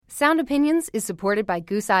Sound Opinions is supported by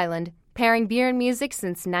Goose Island, pairing beer and music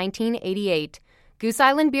since 1988. Goose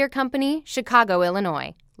Island Beer Company, Chicago,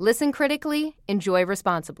 Illinois. Listen critically, enjoy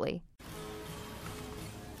responsibly.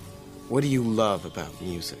 What do you love about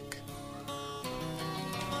music?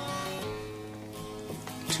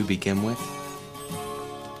 To begin with,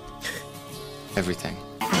 everything.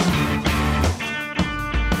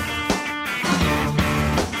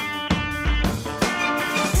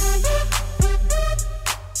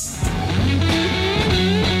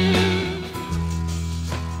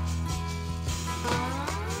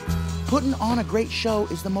 Putting on a great show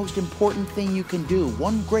is the most important thing you can do.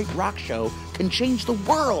 One great rock show can change the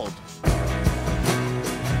world.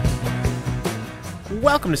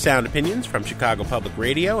 Welcome to Sound Opinions from Chicago Public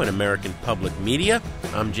Radio and American Public Media.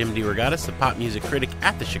 I'm Jim DeRogatis, the pop music critic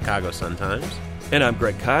at the Chicago Sun-Times. And I'm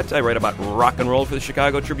Greg Kotz. I write about rock and roll for the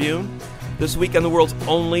Chicago Tribune. This week on the world's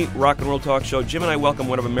only rock and roll talk show, Jim and I welcome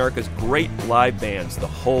one of America's great live bands, the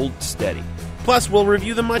Hold Steady. Plus, we'll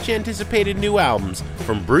review the much-anticipated new albums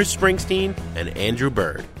from Bruce Springsteen and Andrew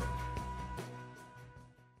Bird.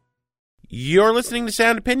 You're listening to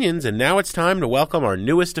Sound Opinions, and now it's time to welcome our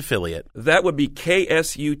newest affiliate. That would be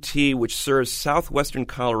KSUT, which serves southwestern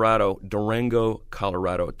Colorado, Durango,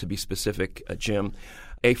 Colorado, to be specific, Jim.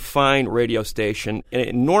 A fine radio station.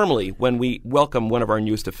 And normally, when we welcome one of our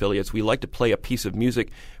newest affiliates, we like to play a piece of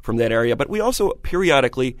music from that area, but we also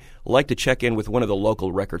periodically like to check in with one of the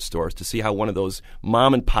local record stores to see how one of those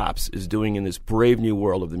mom and pops is doing in this brave new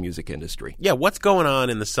world of the music industry. Yeah, what's going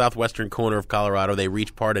on in the southwestern corner of Colorado? They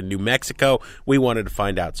reach part of New Mexico. We wanted to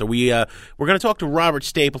find out. So we're going to talk to Robert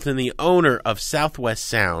Stapleton, the owner of Southwest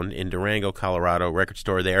Sound in Durango, Colorado, record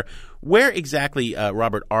store there. Where exactly,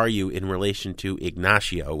 Robert, are you in relation to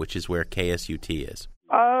Ignacio, which is where KSUT is?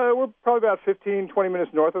 We're probably about 15, 20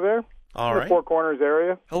 minutes north of there. All in right. the Four Corners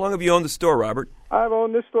area. How long have you owned the store, Robert? I've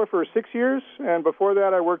owned this store for 6 years, and before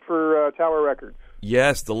that I worked for Tower Records.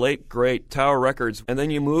 Yes, the late, great Tower Records. And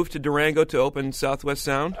then you moved to Durango to open Southwest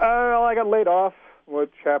Sound? Well, I got laid off,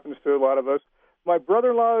 which happens to a lot of us. My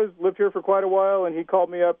brother-in-law lived here for quite a while, and he called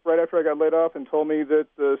me up right after I got laid off and told me that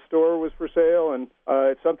the store was for sale, and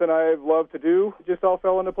it's something I've loved to do. It just all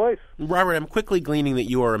fell into place. Robert, I'm quickly gleaning that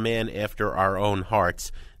you are a man after our own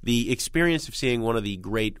hearts. The experience of seeing one of the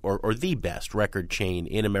great or the best record chain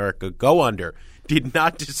in America go under did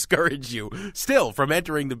not discourage you still from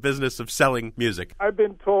entering the business of selling music. I've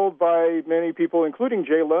been told by many people, including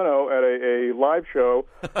Jay Leno at a live show,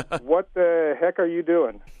 what the heck are you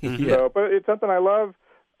doing? Yeah. But it's something I love.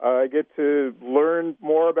 I get to learn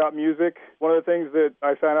more about music. One of the things that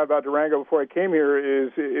I found out about Durango before I came here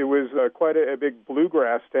is it was quite a big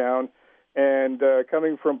bluegrass town. And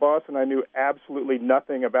coming from Boston, I knew absolutely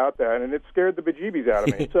nothing about that, and it scared the bejeebies out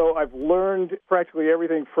of me. So I've learned practically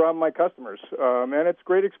everything from my customers, and it's a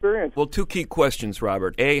great experience. Well, two key questions,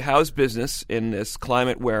 Robert. A, how's business in this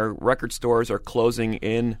climate where record stores are closing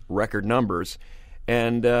in record numbers?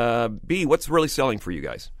 And B, what's really selling for you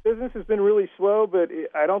guys? Business has been really slow, but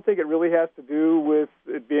I don't think it really has to do with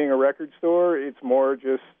it being a record store. It's more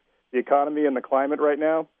just the economy and the climate right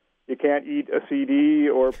now. You can't eat a CD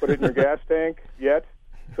or put it in your gas tank yet.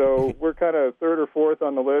 So we're kind of third or fourth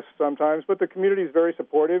on the list sometimes, but the community is very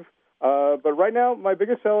supportive. But right now, my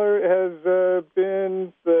biggest seller has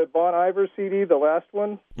been the Bon Iver CD, the last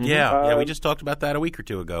one. Yeah, we just talked about that a week or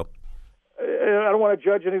two ago. I don't want to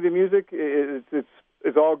judge any of the music.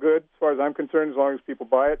 It's all good as far as I'm concerned, as long as people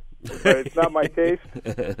buy it. But it's not my taste.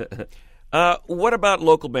 What about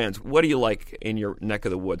local bands? What do you like in your neck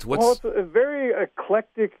of the woods? Well, it's a very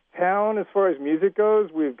eclectic town as far as music goes.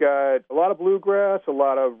 We've got a lot of bluegrass, a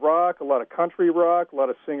lot of rock, a lot of country rock, a lot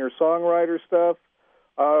of singer-songwriter stuff.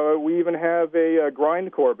 We even have a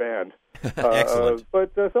grindcore band. Excellent.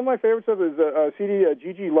 But some of my favorite stuff is CD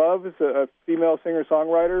Gigi Love is a female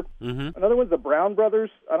singer-songwriter. Mm-hmm. Another one's the Brown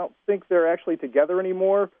Brothers. I don't think they're actually together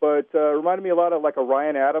anymore, but reminded me a lot of like a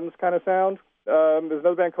Ryan Adams kind of sound. There's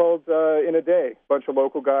another band called In a Day. A bunch of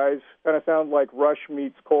local guys. Kind of sound like Rush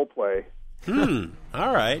meets Coldplay.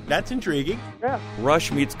 All right. That's intriguing. Yeah.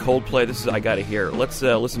 Rush meets Coldplay. This is I Gotta Hear. Let's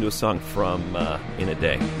listen to a song from In a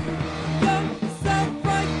Day.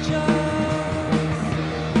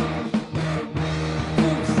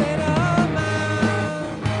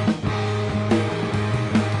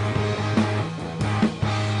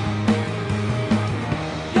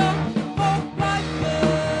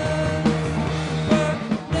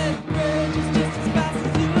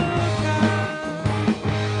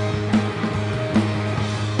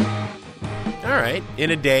 right.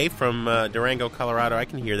 In a day from Durango, Colorado. I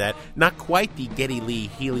can hear that. Not quite the Geddy Lee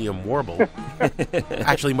helium warble.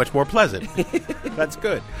 Actually, much more pleasant. That's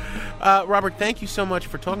good. Robert, thank you so much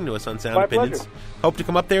for talking to us on Sound My Opinions. pleasure. Hope to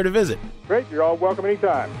come up there to visit. Great. You're all welcome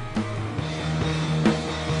anytime.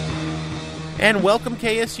 And welcome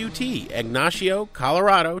KSUT, Ignacio,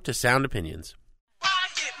 Colorado, to Sound Opinions.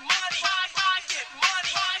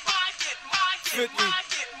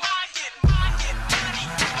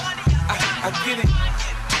 I get it.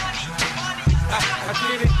 I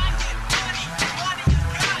get it.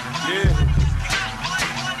 Yeah.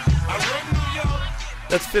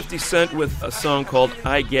 That's 50 Cent with a song called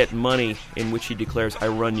I Get Money, in which he declares, I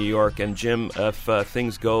run New York. And Jim, if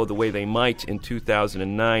things go the way they might in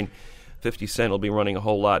 2009, 50 Cent will be running a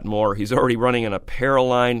whole lot more. He's already running an apparel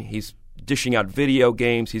line. He's dishing out video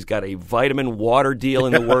games. He's got a vitamin water deal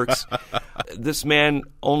in the works. This man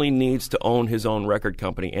only needs to own his own record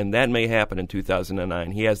company, and that may happen in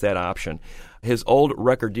 2009. He has that option. His old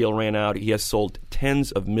record deal ran out. He has sold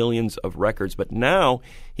tens of millions of records, but now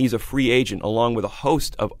he's a free agent along with a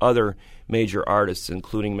host of other major artists,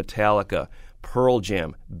 including Metallica, Pearl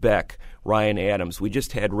Jam, Beck, Ryan Adams. We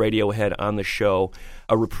just had Radiohead on the show,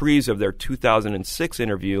 a reprise of their 2006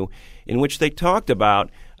 interview in which they talked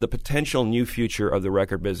about the potential new future of the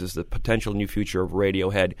record business, the potential new future of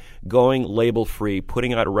Radiohead, going label-free,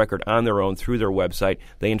 putting out a record on their own through their website.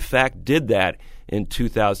 They, in fact, did that in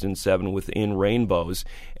 2007 with In Rainbows,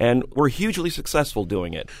 and were hugely successful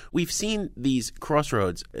doing it. We've seen these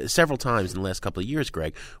crossroads several times in the last couple of years,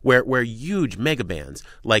 Greg, where huge mega bands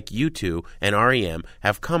like U2 and REM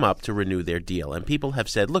have come up to renew their deal. And people have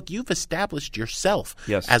said, look, you've established yourself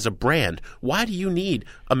as a brand. Why do you need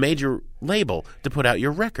a major label to put out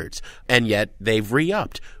your records? And yet they've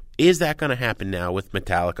re-upped. Is that going to happen now with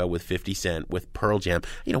Metallica, with 50 Cent, with Pearl Jam?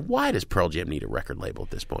 Why does Pearl Jam need a record label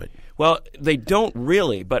at this point? Well, they don't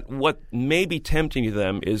really, but what may be tempting to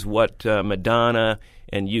them is what Madonna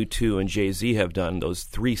and U2 and Jay-Z have done, those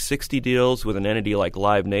 360 deals with an entity like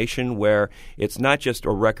Live Nation, where it's not just a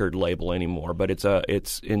record label anymore, but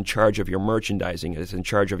it's in charge of your merchandising, it's in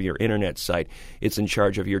charge of your internet site, it's in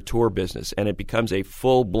charge of your tour business, and it becomes a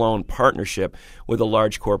full-blown partnership with a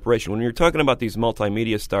large corporation. When you're talking about these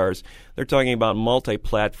multimedia stars, they're talking about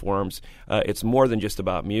multi-platforms. It's more than just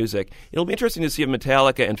about music. It'll be interesting to see if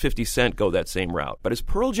Metallica and 50 Cent go that same route. But is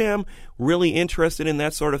Pearl Jam really interested in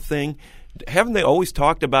that sort of thing? Haven't they always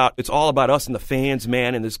talked about it's all about us and the fans,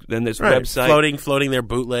 man, and this right. website? Floating their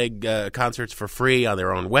bootleg concerts for free on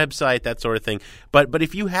their own website, that sort of thing. But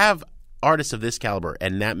if you have artists of this caliber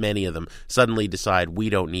and that many of them suddenly decide we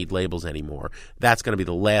don't need labels anymore, that's going to be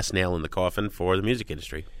the last nail in the coffin for the music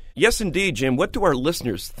industry. Yes, indeed, Jim. What do our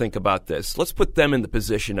listeners think about this? Let's put them in the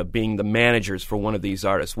position of being the managers for one of these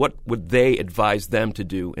artists. What would they advise them to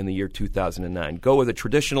do in the year 2009? Go with a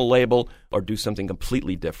traditional label or do something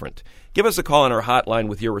completely different? Give us a call on our hotline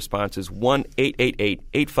with your responses,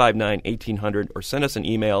 1-888-859-1800, or send us an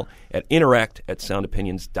email at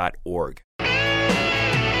interact@soundopinions.org.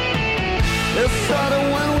 It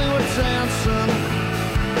started when we were dancing.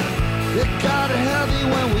 It got heavy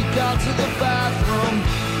when we got to the bathroom.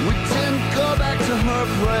 We didn't go back to her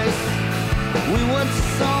place. We went to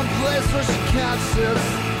some place where she can't sit.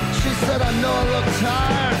 She said, I know I look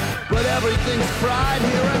tired, but everything's fried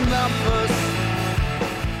here in Memphis.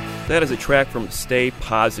 That is a track from Stay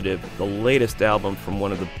Positive, the latest album from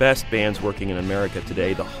one of the best bands working in America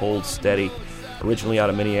today, The Hold Steady, originally out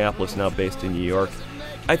of Minneapolis, now based in New York.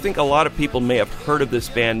 I think a lot of people may have heard of this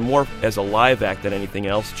band more as a live act than anything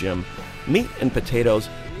else, Jim. Meat and potatoes,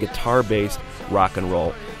 guitar-based rock and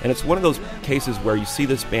roll. And it's one of those cases where you see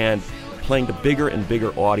this band playing to bigger and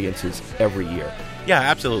bigger audiences every year. Yeah,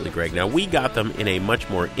 absolutely, Greg. Now, we got them in a much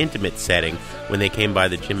more intimate setting when they came by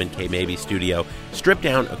the Jim and Kay Mabie studio,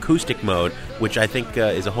 stripped-down acoustic mode, which I think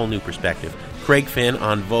is a whole new perspective. Craig Finn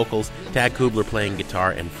on vocals, Tad Kubler playing guitar,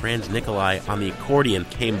 and Franz Nicolai on the accordion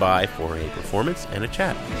came by for a performance and a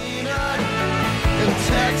chat. In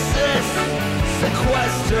Texas,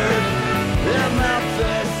 sequestered in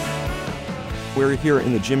Memphis. We're here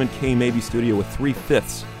in the Jim and Kay Mabie studio with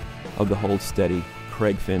 3/5 of the Hold Steady.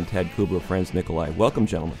 Craig Finn, Tad Kubler, Franz Nicolai. Welcome,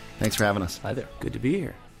 gentlemen. Thanks for having us. Hi there. Good to be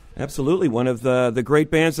here. Absolutely. One of the great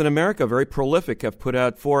bands in America, very prolific. Have put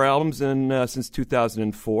out 4 albums since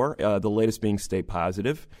 2004, the latest being Stay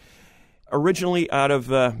Positive. Originally out of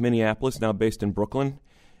Minneapolis, now based in Brooklyn.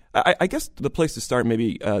 I guess the place to start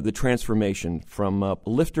maybe the transformation from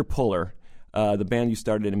Lifter Puller, the band you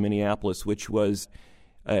started in Minneapolis, which was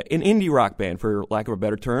an indie rock band, for lack of a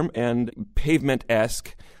better term, and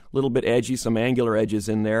pavement-esque, a little bit edgy, some angular edges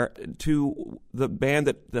in there, to the band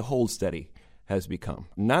that the Hold Steady has become.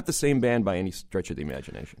 Not the same band by any stretch of the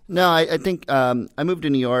imagination. No, I think I moved to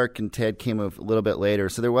New York, and Ted came a little bit later.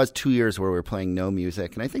 So there was 2 years where we were playing no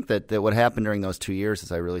music. And I think that what happened during those 2 years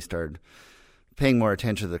is I really started paying more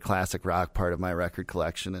attention to the classic rock part of my record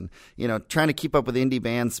collection. And, trying to keep up with indie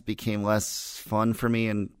bands became less fun for me,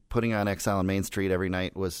 and putting on Exile on Main Street every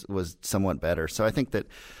night was somewhat better. So I think that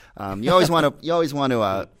you always want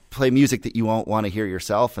to play music that you won't want to hear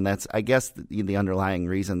yourself, and that's, I guess, the underlying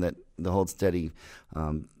reason that the Hold Steady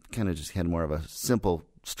kind of just had more of a simple,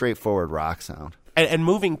 straightforward rock sound. And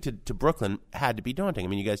moving to Brooklyn had to be daunting. I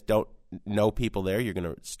mean, you guys don't know people there. You're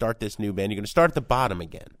going to start this new band. You're going to start at the bottom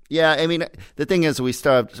again. Yeah, I mean, the thing is, we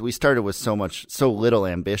started with so little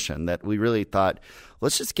ambition that we really thought,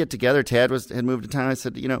 let's just get together. Tad had moved to town. I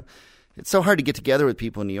said, it's so hard to get together with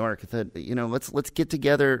people in New York. I thought, let's get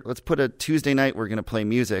together. Let's put a Tuesday night. We're going to play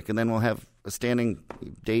music, and then we'll have a standing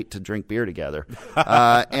date to drink beer together.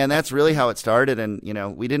 And that's really how it started. And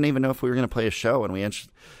we didn't even know if we were going to play a show. And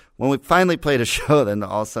when we finally played a show, then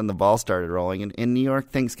all of a sudden the ball started rolling. And in New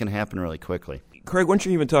York, things can happen really quickly. Craig, weren't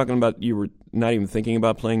you even talking about you were not even thinking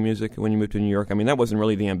about playing music when you moved to New York? I mean, that wasn't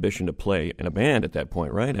really the ambition to play in a band at that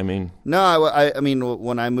point, right? I mean, no. I mean,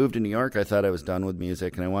 when I moved to New York, I thought I was done with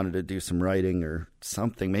music, and I wanted to do some writing or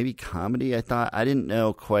something, maybe comedy. I didn't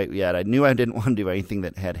know quite yet. I knew I didn't want to do anything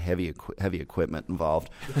that had heavy equipment involved,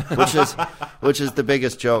 which is the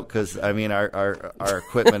biggest joke, because I mean, our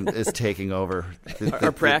equipment is taking over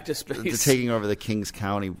our practice space. It's taking over the Kings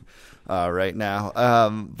County right now.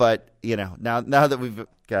 But now that we've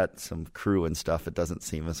got some crew and stuff, it doesn't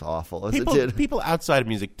seem as awful as it did. People outside of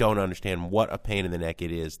music don't understand what a pain in the neck it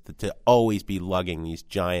is to always be lugging these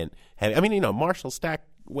giant heavy. I mean, Marshall Stack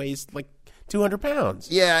weighs like 200 pounds.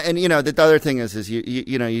 Yeah, and the other thing is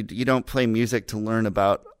you don't play music to learn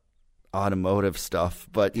about automotive stuff,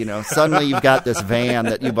 but suddenly you've got this van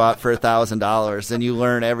that you bought for $1,000, and you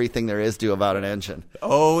learn everything there is to about an engine.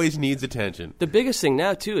 Always needs attention. The biggest thing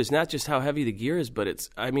now too is not just how heavy the gear is, but it's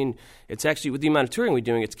actually, with the amount of touring we're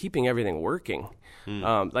doing, it's keeping everything working.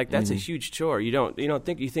 That's a huge chore.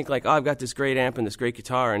 You think like, oh, I've got this great amp and this great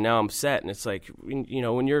guitar, and now I'm set. And it's like,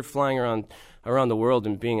 when you're flying around the world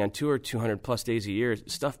and being on tour 200 plus days a year,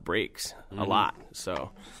 stuff breaks a lot.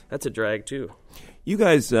 So that's a drag too. You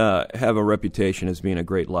guys have a reputation as being a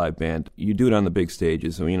great live band. You do it on the big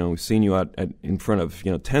stages. So, we've seen you out in front of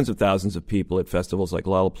tens of thousands of people at festivals like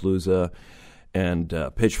Lollapalooza and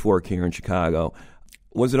Pitchfork here in Chicago.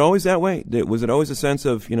 Was it always that way? Was it always a sense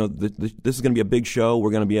of this is going to be a big show?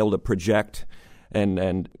 We're going to be able to project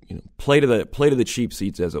and play to the cheap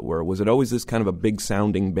seats, as it were. Was it always this kind of a big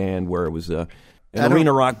sounding band where it was an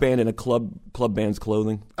arena rock band in a club band's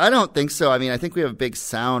clothing? I don't think so. I mean, I think we have a big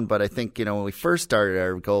sound, but I think, when we first started,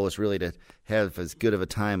 our goal was really to have as good of a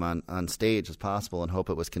time on stage as possible and hope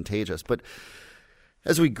it was contagious. But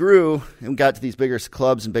as we grew and got to these bigger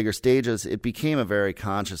clubs and bigger stages, it became a very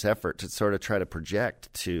conscious effort to sort of try to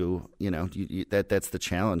project to, that's the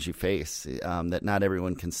challenge you face, that not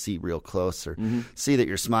everyone can see real close or see that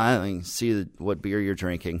you're smiling, see what beer you're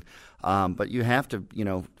drinking. But you have to,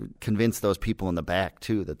 convince those people in the back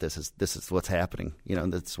too that this is what's happening.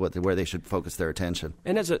 That's where they should focus their attention.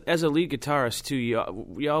 And as a lead guitarist too,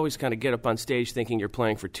 you always kind of get up on stage thinking you're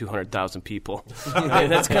playing for 200,000 people.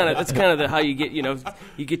 And that's kind of how you get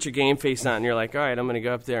you get your game face on. And you're like, all right, I'm going to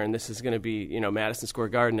go up there, and this is going to be Madison Square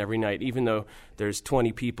Garden every night, even though there's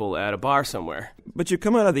 20 people at a bar somewhere. But you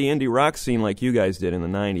come out of the indie rock scene like you guys did in the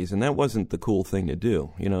 90s, and that wasn't the cool thing to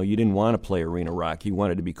do. You didn't want to play arena rock. You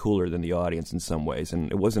wanted to be cooler than the audience in some ways, and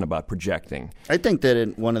it wasn't about projecting. I think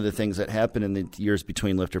that one of the things that happened in the years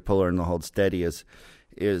between Lifter Puller and the Hold Steady is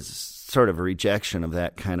sort of a rejection of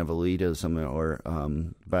that kind of elitism, or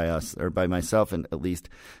by us, or by myself, and at least,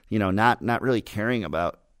 not really caring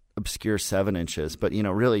about obscure 7-inches, but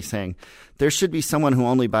really saying there should be someone who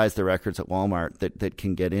only buys the records at Walmart that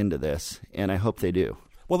can get into this, and I hope they do.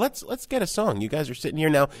 Well, let's get a song. You guys are sitting here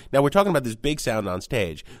now. Now we're talking about this big sound on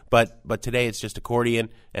stage, but today it's just accordion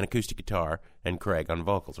and acoustic guitar and Craig on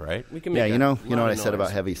vocals, right? We can make you know what I said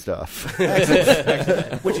about heavy stuff,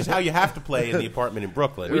 which is how you have to play in the apartment in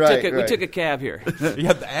Brooklyn. We took a cab here.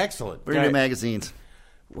 Yeah, excellent. We're gonna do magazines.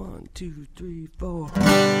 1, 2, 3, 4.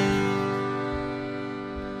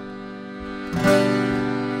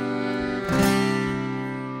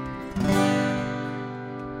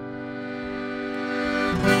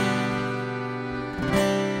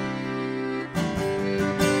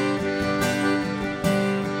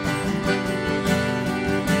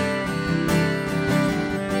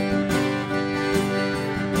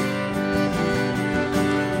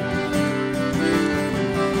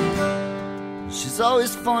 She's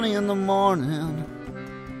always funny in the morning.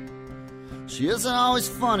 She isn't always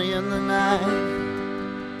funny in the night.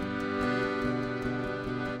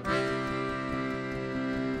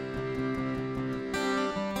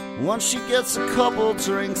 Once she gets a couple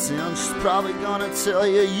drinks in, she's probably gonna tell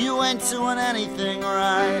you you ain't doing anything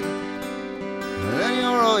right. And then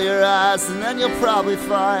you'll roll your eyes and then you'll probably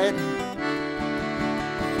fight.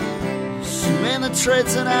 She mainly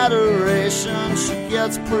trades in adoration. She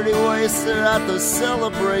gets pretty wasted at the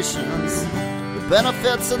celebrations, the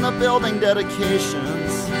benefits and the building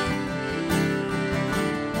dedications.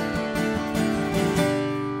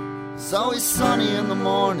 It's always sunny in the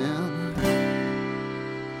morning,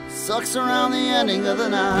 sucks around the ending of the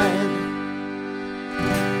night.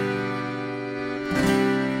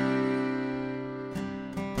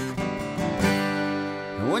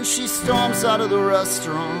 And when she storms out of the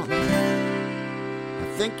restaurant,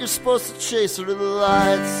 I think you're supposed to chase her to the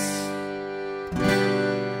lights.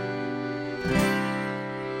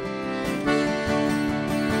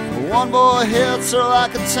 One boy hits her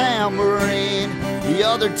like a tambourine, the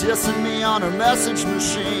other dissing me on her message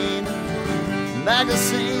machine.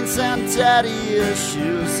 Magazines and daddy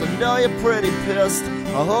issues, I know you're pretty pissed,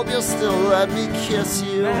 I hope you'll still let me kiss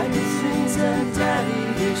you. Magazines and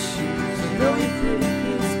daddy issues, I know you're pretty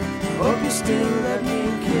pissed, I hope you still let me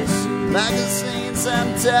kiss you. Magazines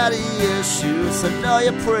and daddy issues, I know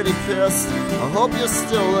you're pretty pissed, I hope you'll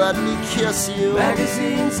still let me kiss you.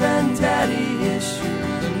 Magazines and daddy issues,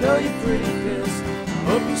 I know you're pretty pissed, I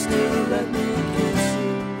hope you still let me kiss you.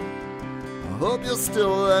 I hope you'll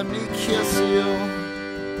still let me kiss you.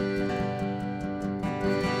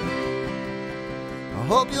 I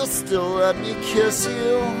hope you'll still let me kiss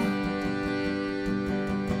you.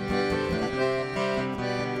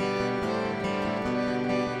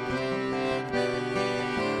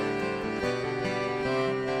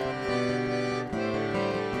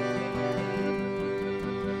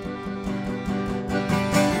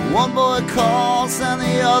 One boy calls and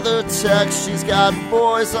the other texts. She's got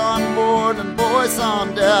boys on board and boys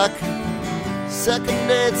on deck. Second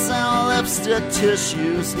dates and lipstick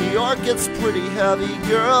tissues. New York gets pretty heavy,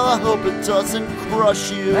 girl, I hope it doesn't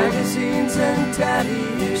crush you. Magazines and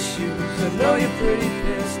daddy issues, I know you're pretty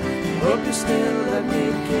pissed, I hope you still let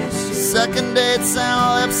me kiss you. Second dates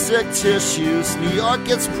and lipstick tissues. New York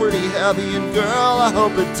gets pretty heavy, and girl, I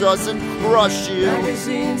hope it doesn't crush you.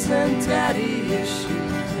 Magazines and daddy issues,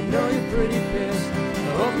 I know you're pretty pissed,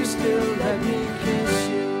 I hope you still let me kiss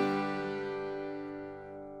you.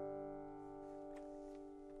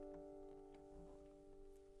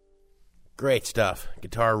 Great stuff.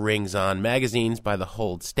 Guitar Rings on. Magazines by the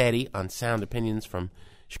Hold Steady on Sound Opinions from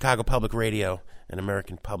Chicago Public Radio and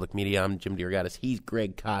American Public Media. I'm Jim DeRogatis. He's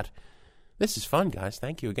Greg Kot. This is fun, guys.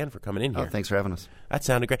 Thank you again for coming in here. Oh, thanks for having us. That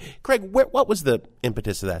sounded great. Craig, what was the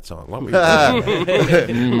impetus of that song? What were you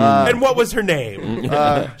and what was her name?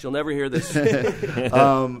 She'll never hear this.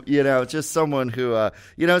 Just someone who,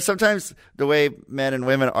 sometimes the way men and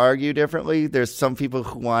women argue differently, there's some people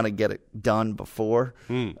who want to get it done before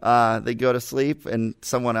they go to sleep, and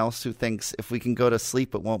someone else who thinks if we can go to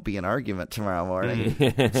sleep, it won't be an argument tomorrow morning,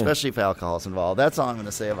 especially if alcohol's involved. That's all I'm going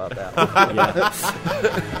to say about that one.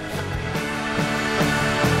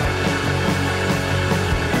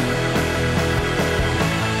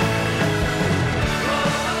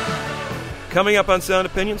 Coming up on Sound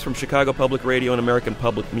Opinions from Chicago Public Radio and American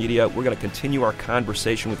Public Media, we're going to continue our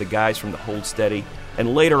conversation with the guys from the Hold Steady.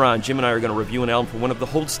 And later on, Jim and I are going to review an album from one of the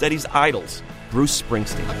Hold Steady's idols, Bruce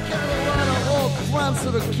Springsteen. I get a lot of old friends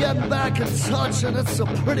that are getting back in touch, and it's a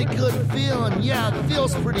pretty good feeling. Yeah, it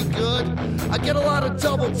feels pretty good. I get a lot of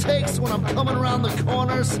double takes when I'm coming around the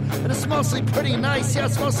corners, and it's mostly pretty nice. Yeah,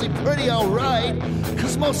 it's mostly pretty alright,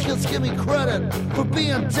 because most kids give me credit for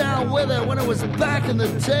being down with it when it was back in the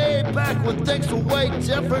day, back when things were way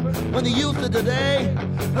different, when the youth of today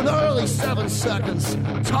and the early 7 seconds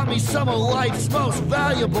taught me some of life's most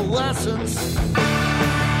valuable lessons.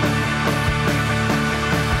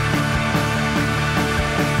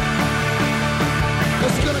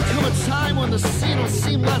 There's gonna come a time when the scene will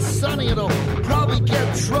seem less sunny. It'll probably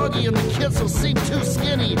get druggy and the kids will seem too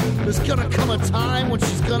skinny. There's gonna come a time when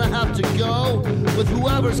she's gonna have to go with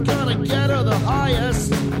whoever's gonna get her the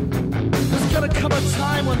highest. There's gonna come a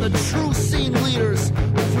time when the true scene leaders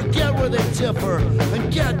will forget where they differ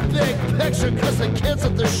and get big picture, cause the kids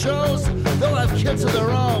at the shows, they'll have kids of their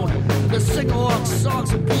own. The sing-along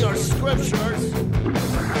songs will be our scriptures.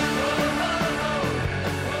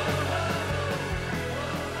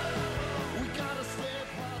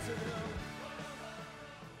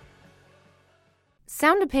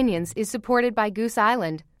 Sound Opinions is supported by Goose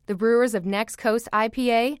Island, the brewers of Next Coast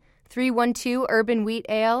IPA, 312 Urban Wheat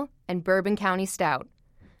Ale, and Bourbon County Stout.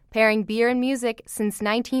 Pairing beer and music since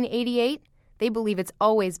 1988, they believe it's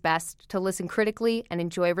always best to listen critically and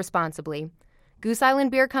enjoy responsibly. Goose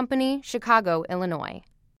Island Beer Company, Chicago, Illinois.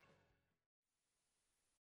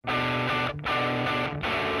 She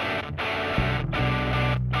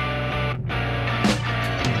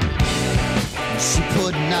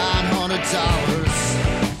put $900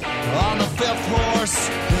 on the 5th horse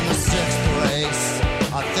in the 6th race.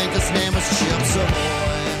 I think his name was Chip Savoy.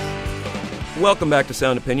 Welcome back to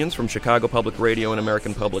Sound Opinions from Chicago Public Radio and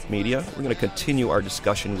American Public Media. We're going to continue our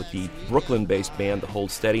discussion with the Brooklyn-based band, The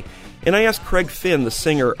Hold Steady. And I asked Craig Finn, the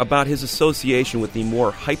singer, about his association with the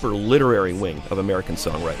more hyper-literary wing of American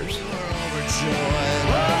songwriters.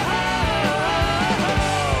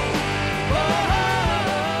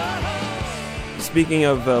 Speaking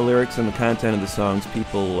of lyrics and the content of the songs,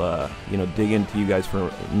 people, dig into you guys for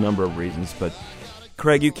a number of reasons. But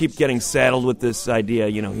Craig, you keep getting saddled with this idea.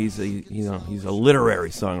 He's a literary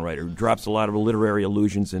songwriter who drops a lot of literary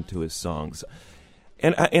allusions into his songs.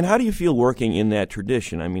 And how do you feel working in that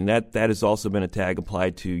tradition? I mean, that has also been a tag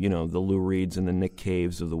applied to the Lou Reeds and the Nick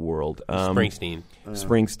Caves of the world.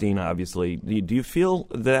 Springsteen, obviously. Do you feel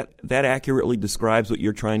that accurately describes what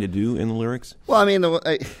you're trying to do in the lyrics? Well, I mean,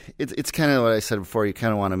 it's kind of what I said before. You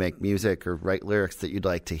kind of want to make music or write lyrics that you'd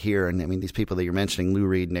like to hear. And I mean, these people that you're mentioning, Lou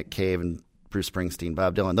Reed, Nick Cave, and Bruce Springsteen,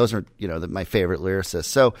 Bob Dylan, those are my favorite lyricists.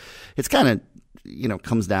 So it's kind of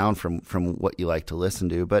comes down from what you like to listen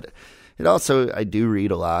to, but. It also, I do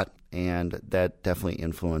read a lot, and that definitely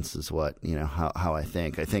influences how I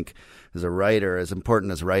think. I think as a writer, as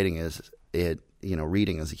important as writing is,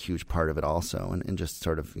 reading is a huge part of it also, and just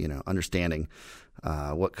sort of, understanding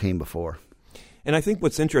what came before. And I think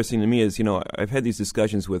what's interesting to me is, I've had these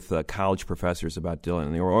discussions with college professors about Dylan,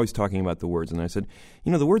 and they were always talking about the words. And I said,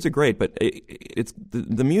 the words are great, but it's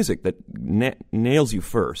the music that nails you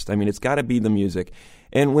first. I mean, it's got to be the music.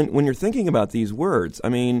 And when you're thinking about these words, I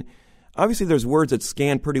mean, obviously there's words that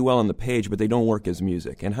scan pretty well on the page, but they don't work as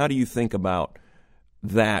music. And how do you think about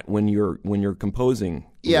that when you're composing?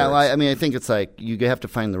 Yeah, well, I mean, I think it's like you have to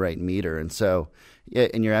find the right meter, and so. Yeah,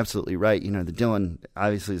 and you're absolutely right. The Dylan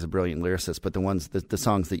obviously is a brilliant lyricist, but the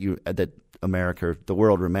songs that America, the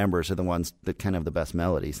world remembers, are the ones that kind of have the best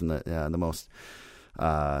melodies and the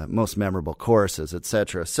most memorable choruses,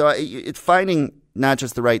 etc. So it's finding not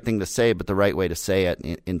just the right thing to say, but the right way to say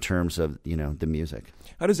it in terms of the music.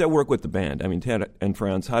 How does that work with the band? I mean, Ted and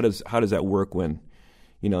Franz, how does that work when?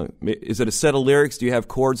 Is it a set of lyrics? Do you have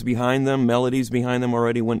chords behind them, melodies behind them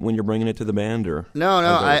already when you're bringing it to the band? Or No,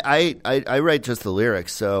 I write just the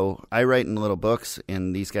lyrics. So I write in little books,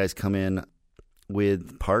 and these guys come in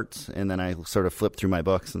with parts, and then I sort of flip through my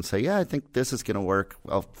books and say, yeah, I think this is going to work.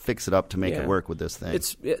 I'll fix it up to make it work with this thing.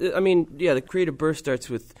 The creative burst starts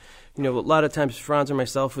with, a lot of times Franz or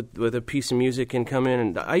myself with a piece of music and come in,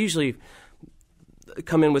 and I usually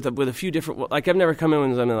come in with a few different, like I've never come in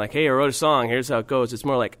with something like, hey, I wrote a song, here's how it goes. It's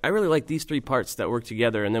more like, I really like these three parts that work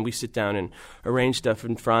together, and then we sit down and arrange stuff,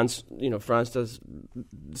 and Franz does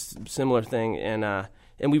similar thing, and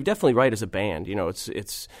we definitely write as a band,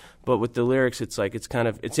 but with the lyrics, it's like,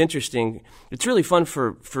 it's interesting. It's really fun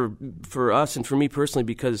for us and for me personally,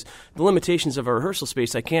 because the limitations of our rehearsal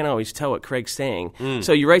space, I can't always tell what Craig's saying.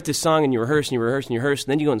 So you write this song and you rehearse and you rehearse and you rehearse,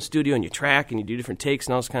 and then you go in the studio and you track and you do different takes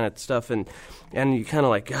and all this kind of stuff, and you kind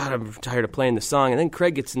of like, God, I'm tired of playing the song. And then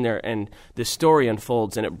Craig gets in there and the story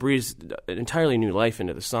unfolds and it breathes an entirely new life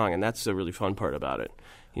into the song, and that's the really fun part about it.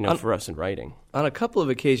 For us in writing. On a couple of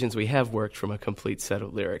occasions, we have worked from a complete set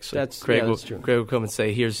of lyrics. So Craig will come and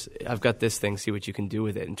say, I've got this thing, see what you can do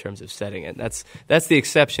with it in terms of setting it. That's the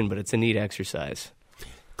exception, but it's a neat exercise.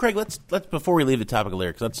 Craig, let's before we leave the topic of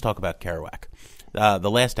lyrics, let's talk about Kerouac.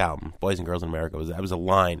 The last album, Boys and Girls in America, was a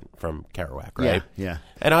line from Kerouac, right? Yeah.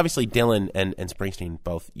 And obviously Dylan and Springsteen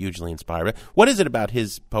both hugely inspired. What is it about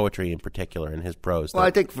his poetry in particular and his prose? Well,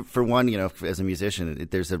 I think for one, as a musician,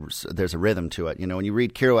 there's a rhythm to it. When you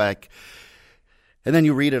read Kerouac and then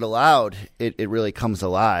you read it aloud, it really comes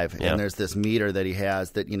alive. Yeah. And there's this meter that he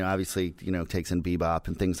has that, obviously, takes in bebop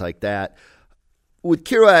and things like that. With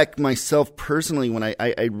Kerouac, myself personally, when I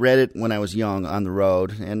read it when I was young on the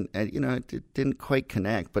road, and it didn't quite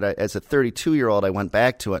connect. But as a 32-year-old, I went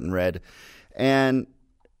back to it and read, and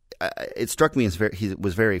it struck me as he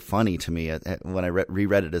was very funny to me when I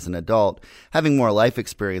reread it as an adult. Having more life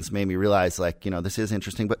experience made me realize, this is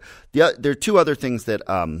interesting. But there are two other things that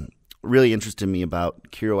really interested me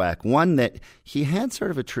about Kerouac. One, that he had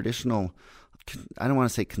sort of a traditional I don't want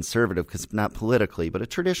to say conservative because not politically, but a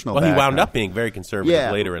traditional Well, background. he wound up being very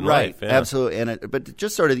conservative later in life. Yeah. Absolutely. But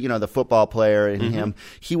just sort of, the football player in him,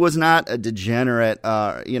 he was not a degenerate.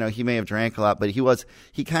 He may have drank a lot, but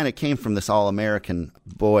he kind of came from this all-American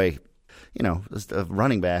boy, a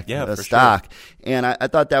running back, a stock. Sure. And I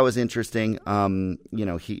thought that was interesting. When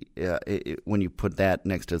you put that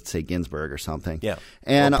next to, say, Ginsberg or something. Yeah.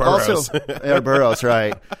 And or Burroughs. also Burroughs,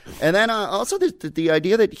 right. And then also the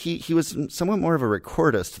idea that he was somewhat more of a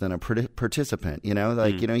recordist than a participant, he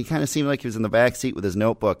kind of seemed like he was in the back seat with his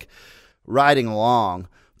notebook riding along,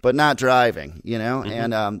 but not driving,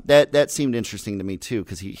 and that seemed interesting to me too,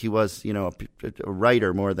 because he was, a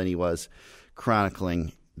writer more than he was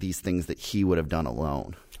chronicling these things that he would have done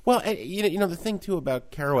alone. Well, the thing too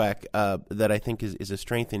about Kerouac that I think is a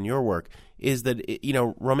strength in your work is that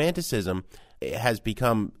Romanticism has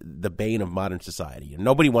become the bane of modern society.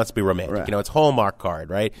 Nobody wants to be romantic. Right. It's Hallmark card,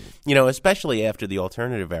 right? Especially after the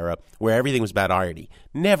alternative era where everything was about irony.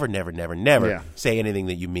 Never say anything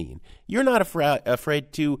that you mean. You're not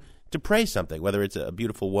afraid to praise something, whether it's a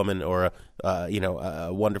beautiful woman or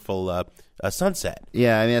a wonderful sunset.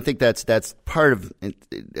 Yeah, I mean, I think that's part of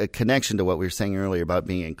a connection to what we were saying earlier about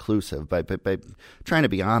being inclusive, by trying to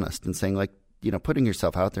be honest and saying, like, putting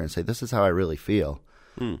yourself out there and say, this is how I really feel.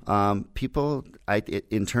 People,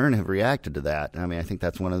 in turn, have reacted to that. I mean, I think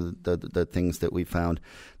that's one of the things that we found,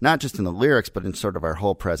 not just in the lyrics, but in sort of our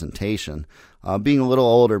whole presentation. Being a little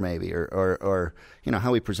older, maybe, or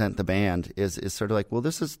how we present the band is sort of like, well,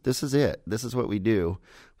 this is it. This is what we do.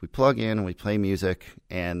 We plug in and we play music,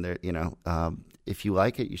 and if you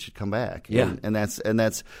like it, you should come back. Yeah, and that's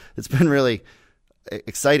it's been really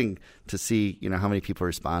exciting to see how many people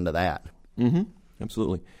respond to that. Mm-hmm.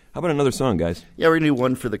 Absolutely. How about another song, guys? Yeah, we're going to do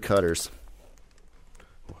one for the Cutters.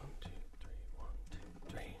 1, 2,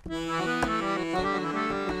 3, 1, 2,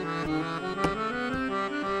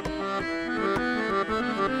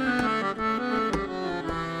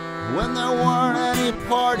 3. When there weren't any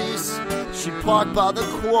parties, she'd park by the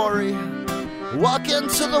quarry, walk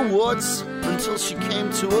into the woods until she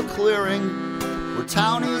came to a clearing where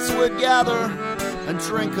townies would gather and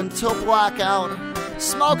drink until blackout,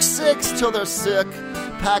 smoke cigs till they're sick,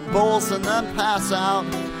 pack bowls and then pass out.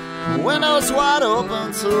 Windows wide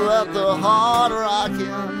open to let the hard rock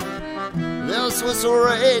in. This was a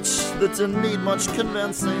rage that didn't need much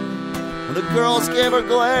convincing. And the girls gave her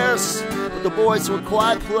glares, but the boys were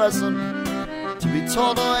quite pleasant. To be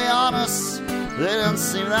totally honest, they didn't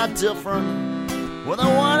seem that different. When there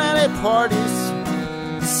weren't any parties,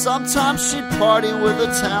 sometimes she'd party with the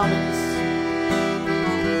townies.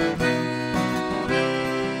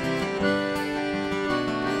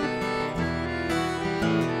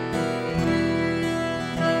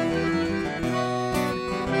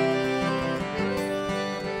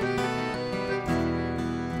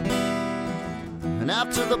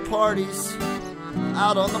 After the parties,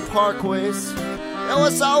 out on the parkways, it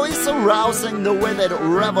was always arousing the way they'd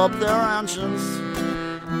rev up their engines.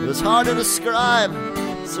 It was hard to describe,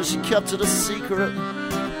 so she kept it a secret.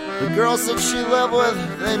 The girls that she lived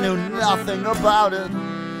with, they knew nothing about it.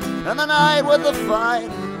 And the night with the fight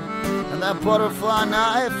and that butterfly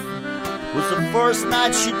knife was the first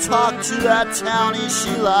night she talked to that townie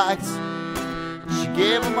she liked. She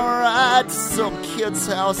gave him a ride to some kid's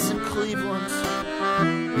house in Cleveland.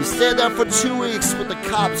 He stayed there for 2 weeks, but the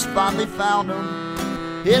cops finally found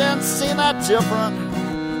him. He didn't seem that different,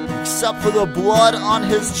 except for the blood on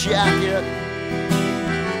his jacket.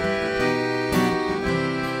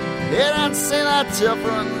 He didn't seem that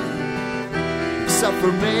different, except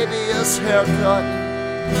for maybe his haircut.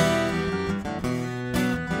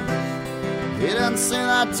 He didn't seem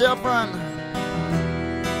that different.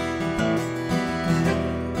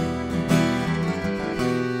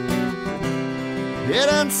 It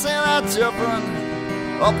didn't seem that different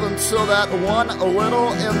up until that one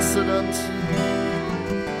little incident.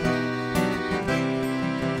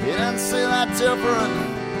 It didn't seem that different.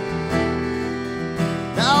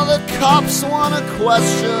 Now the cops want to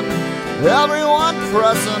question everyone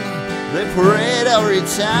present. They parade every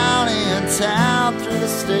townie in town through the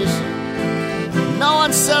station. No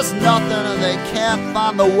one says nothing and they can't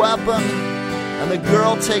find the weapon. And the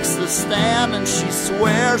girl takes the stand and she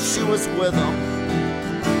swears she was with him.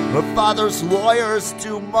 Her father's lawyers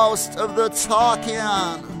do most of the talking.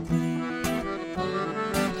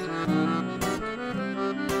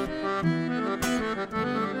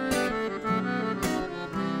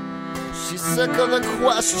 She's sick of the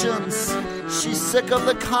questions. She's sick of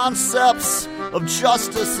the concepts of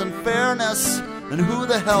justice and fairness. And who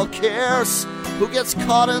the hell cares who gets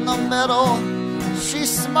caught in the middle? She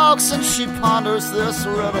smokes and she ponders this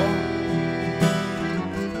riddle.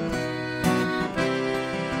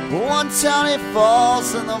 One tiny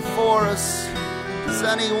falls in the forest. Does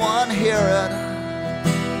anyone hear it?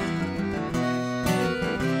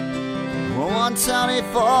 One tiny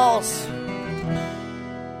falls.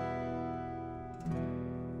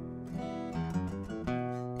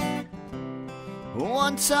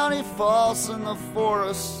 One tiny falls in the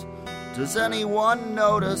forest. Does anyone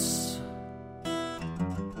notice?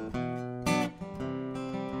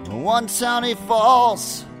 One tiny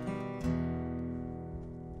falls.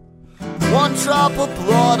 One drop of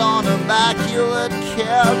blood on immaculate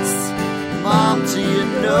kids. Mom, do you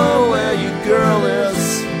know where your girl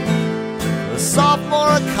is? A sophomore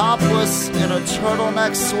accomplice in a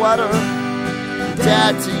turtleneck sweater.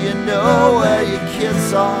 Dad, do you know where your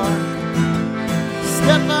kids are?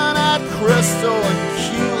 Stepping at Crystal in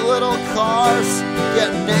cute little cars,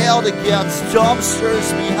 getting nailed against dumpsters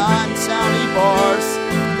behind towny bars.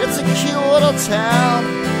 It's a cute little town,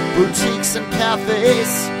 boutiques and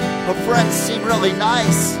cafes. Her friends seem really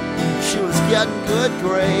nice, she was getting good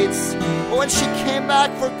grades. But when she came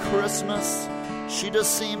back for Christmas, she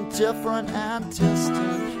just seemed different and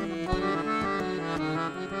distant.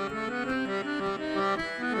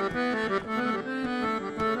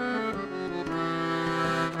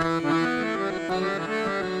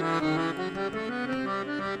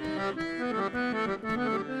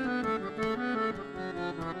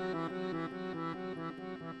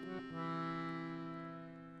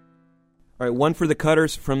 All right, one for the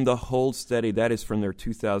Cutters from the Hold Steady. That is from their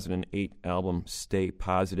 2008 album, Stay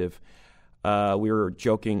Positive. We were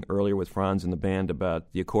joking earlier with Franz and the band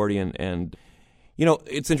about the accordion, and, you know,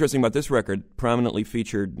 it's interesting about this record, prominently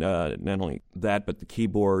featured not only that, but the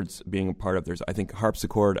keyboards being a part of, there's, I think,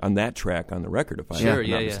 harpsichord on that track on the record, if I'm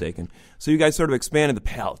not mistaken. So you guys sort of expanded the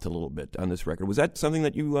palette a little bit on this record. Was that something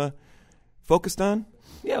that you focused on?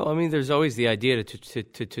 Yeah, well, I mean, there's always the idea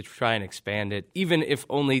to try and expand it, even if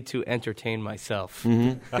only to entertain myself.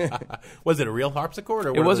 Mm-hmm. Was it a real harpsichord?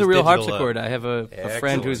 Or it was a real digital, harpsichord. I have a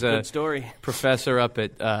friend who's a story. professor up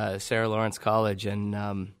at Sarah Lawrence College,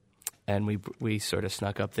 and we sort of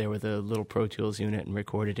snuck up there with a little Pro Tools unit and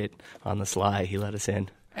recorded it on the sly. He let us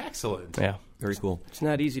in. Excellent. Yeah. Very cool. It's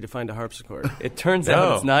not easy to find a harpsichord. It turns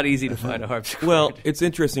out it's not easy to find a harpsichord. Well, it's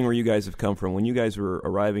interesting where you guys have come from. When you guys were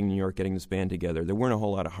arriving in New York, getting this band together, there weren't a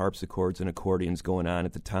whole lot of harpsichords and accordions going on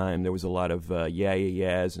at the time. There was a lot of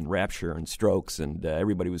yeah-yeah-yeahs and Rapture and Strokes, and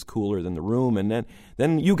everybody was cooler than the room. And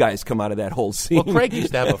then you guys come out of that whole scene. Well, Craig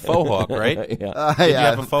used to have a faux hawk, right? Yeah. Did you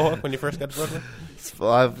have a faux hawk when you first got to Brooklyn?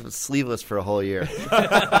 Well, I was sleeveless for a whole year.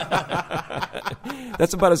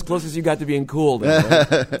 That's about as close as you got to being cool. Then,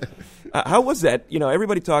 right? How was that? You know,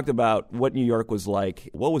 everybody talked about what New York was like.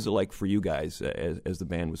 What was it like for you guys as the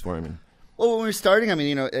band was forming? Well, when we were starting, I mean,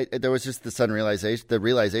 you know, there was just the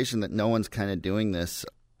realization that no one's kind of doing this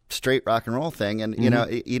straight rock and roll thing, and you know,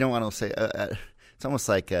 you don't want to say it's almost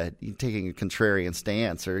like you taking a contrarian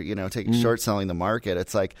stance, or you know, short selling the market.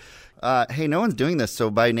 It's like, hey, no one's doing this, so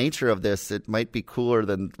by nature of this, it might be cooler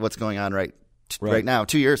than what's going on right now.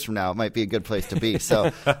 2 years from now, it might be a good place to be. So,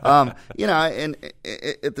 you know, and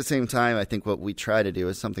at the same time, I think what we try to do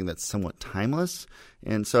is something that's somewhat timeless.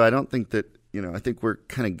 And so I don't think that, you know, I think we're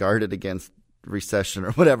kind of guarded against recession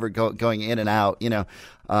or whatever going in and out. You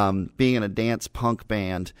know, being in a dance punk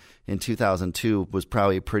band in 2002 was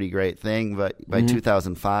probably a pretty great thing, but by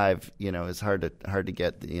 2005, you know, it's hard to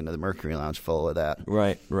get, you know, the Mercury Lounge full of that.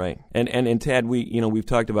 Right. And Tad, we've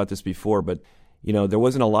talked about this before, but you know, there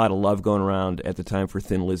wasn't a lot of love going around at the time for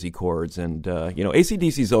Thin Lizzy chords, and you know,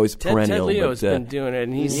 AC/DC's always perennial. Ted Leo's been doing it,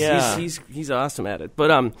 and he's awesome at it.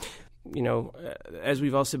 But you know, as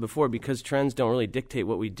we've all said before, because trends don't really dictate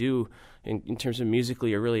what we do in terms of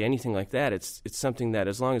musically or really anything like that. It's something that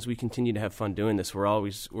as long as we continue to have fun doing this, we're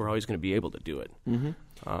always going to be able to do it.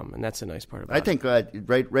 Mm-hmm. And that's a nice part about it. I think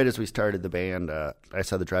right as we started the band, I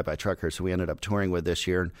saw the Drive-By Truckers, who we ended up touring with this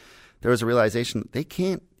year, and there was a realization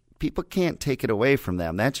people can't take it away from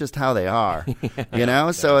them. That's just how they are, you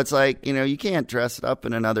know? So it's like, you know, you can't dress it up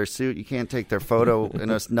in another suit. You can't take their photo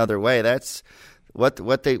in another way. That's what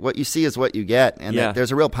you see is what you get. And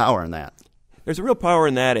there's a real power in that. There's a real power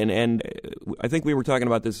in that. And I think we were talking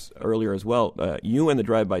about this earlier as well. You and the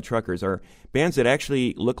Drive-By Truckers are bands that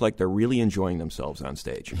actually look like they're really enjoying themselves on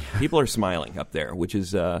stage. People are smiling up there, which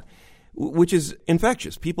is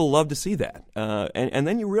infectious. People love to see that. And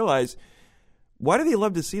then you realize, why do they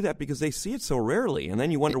love to see that? Because they see it so rarely, and then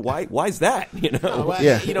you wonder why's that? You know,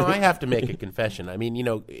 You know, I have to make a confession. I mean, you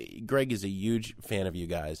know, Greg is a huge fan of you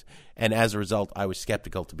guys, and as a result, I was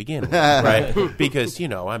skeptical to begin with, right? Because you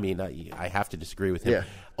know, I mean, I have to disagree with him. Yeah.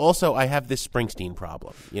 Also, I have this Springsteen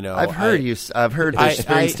problem. I've heard the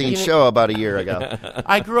Springsteen show about a year ago.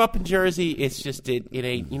 I grew up in Jersey. It's just it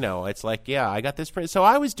ain't. It's like I got this. So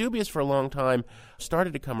I was dubious for a long time.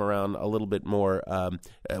 Started to come around a little bit more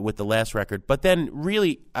with the last record, but then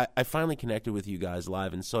really I finally connected with you guys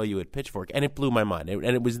live and saw you at Pitchfork, and it blew my mind.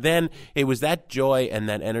 And it was that joy and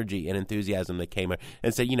that energy and enthusiasm that came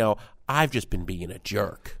and said, I've just been being a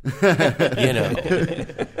jerk,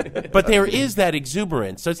 But there is that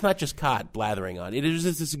exuberance. So it's not just Cott blathering on. It is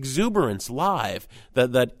this exuberance live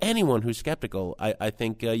that anyone who's skeptical, I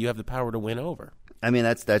think you have the power to win over. I mean,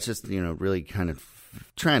 that's just really kind of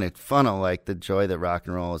trying to funnel like the joy that rock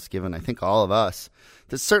and roll has given. I think all of us.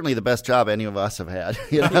 That's certainly the best job any of us have had.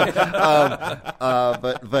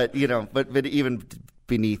 But even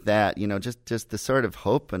beneath that, just the sort of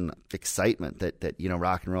hope and excitement that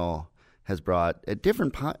rock and roll has brought at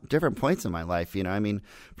different points in my life.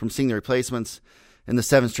 From seeing the Replacements in the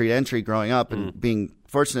 7th Street Entry growing up and being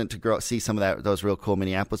fortunate to see some of those real cool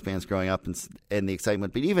Minneapolis bands growing up and the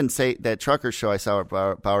excitement. But even say that Trucker show I saw at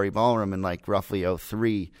Bowery Ballroom in like roughly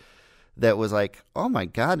 2003, that was like, oh my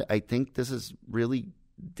God, I think this is really,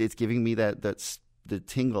 it's giving me the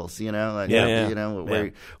tingles,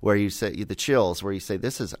 where you say the chills, where you say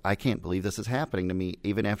I can't believe this is happening to me,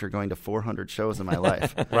 even after going to 400 shows in my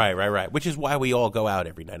life. Right. Which is why we all go out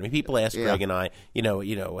every night. I mean, people ask Greg and I,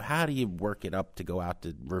 how do you work it up to go out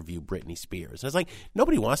to review Britney Spears? And it's like,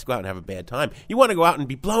 nobody wants to go out and have a bad time. You want to go out and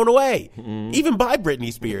be blown away, even by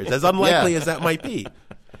Britney Spears, as unlikely as that might be.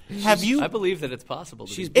 Have you? I believe that it's possible.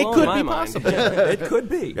 It could be possible. It could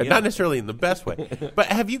be. Not necessarily in the best way. But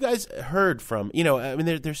have you guys heard from,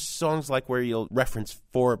 there's songs like where you'll reference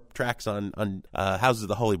 4 tracks on Houses of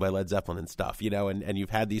the Holy by Led Zeppelin and stuff, and you've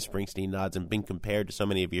had these Springsteen nods and been compared to so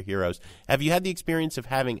many of your heroes. Have you had the experience of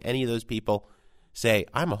having any of those people say,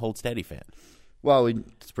 I'm a Hold Steady fan? Well,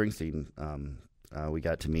 Springsteen, we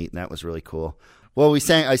got to meet, and that was really cool. Well, I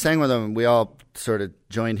sang with him. We all sort of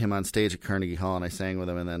joined him on stage at Carnegie Hall, and I sang with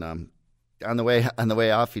him. And then on the way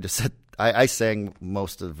off, he just said, I sang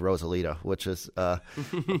most of Rosalita, which is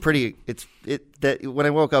pretty. When I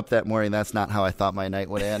woke up that morning, that's not how I thought my night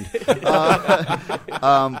would end. But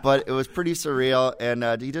it was pretty surreal,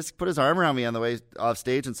 and he just put his arm around me on the way off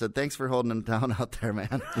stage and said, "Thanks for holding him down out there,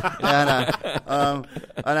 man." And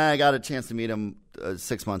I got a chance to meet him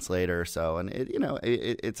 6 months later or so, and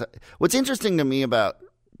it's what's interesting to me about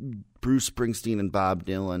Bruce Springsteen and Bob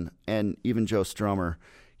Dylan and even Joe Strummer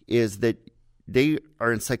is that they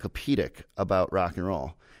are encyclopedic about rock and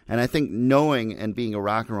roll. And I think knowing and being a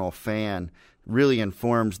rock and roll fan really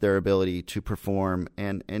informs their ability to perform.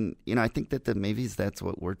 And I think that maybe that's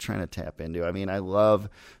what we're trying to tap into. I mean, I love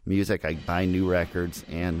music. I buy new records,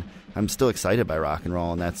 and I'm still excited by rock and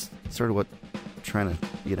roll. And that's sort of what I'm trying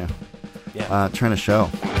to show.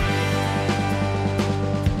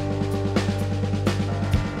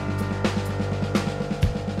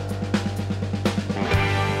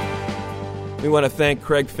 We want to thank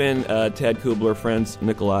Craig Finn, Tad Kubler, friends,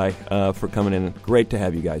 Nikolai, for coming in. Great to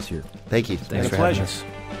have you guys here. Thank you. Thanks for having us.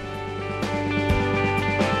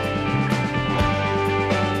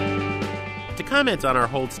 To comment on our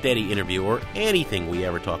Hold Steady interview or anything we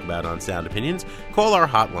ever talk about on Sound Opinions, call our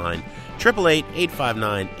hotline,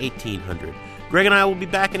 888-859-1800. Greg and I will be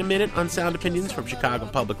back in a minute on Sound Opinions from Chicago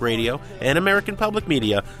Public Radio and American Public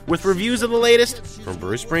Media with reviews of the latest from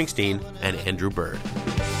Bruce Springsteen and Andrew Bird.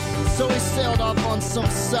 So we sailed off on some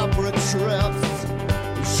separate trips.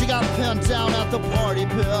 She got pinned down at the party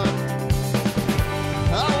pit.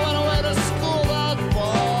 I went away to school that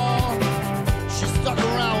fall. She stuck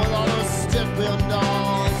around with all those stick pin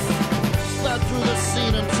dolls. Sped through the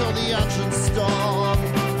scene until the engine stopped.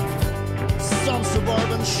 Some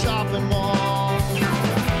suburban shopping mall.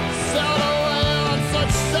 Sailed away on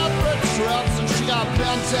such separate trips, and she got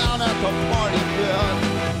pinned down at the party pit.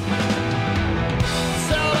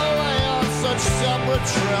 Such separate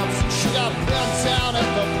trips, and she got pinned down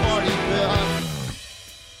at the party pit.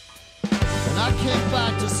 And I came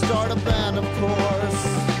back to start a band, of course.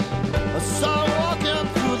 I saw her walking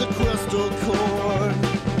through the crystal court.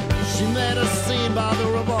 She made a scene by the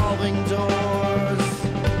revolving doors.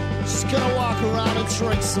 She's gonna walk around and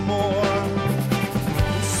drink some more.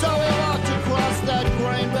 And so we walked across that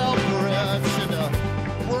grain belt bridge into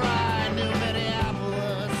brand new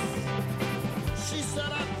Minneapolis. She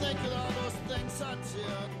said, I think of all those things I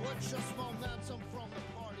did were just momentum from the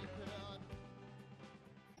party pit.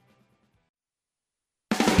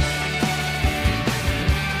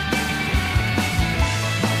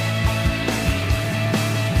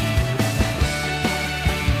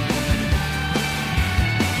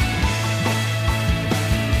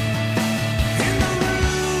 In the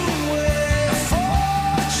room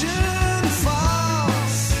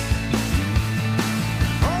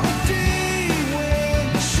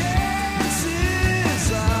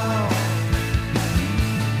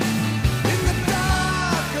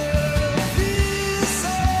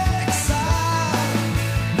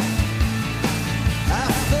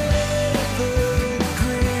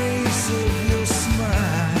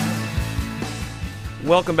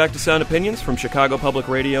Welcome back to Sound Opinions from Chicago Public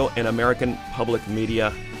Radio and American Public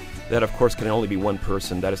Media. That, of course, can only be one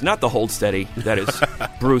person. That is not the Hold Steady. That is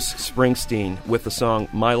Bruce Springsteen with the song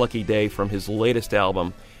My Lucky Day from his latest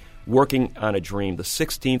album, Working on a Dream, the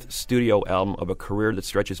 16th studio album of a career that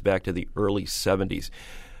stretches back to the early 70s.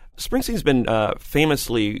 Springsteen's been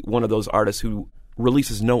famously one of those artists who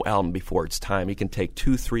releases no album before its time. He can take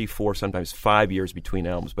 2, 3, 4, sometimes 5 years between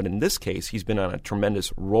albums. But in this case, he's been on a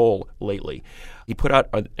tremendous roll lately. He put out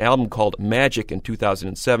an album called Magic in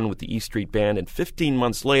 2007 with the E Street Band, and 15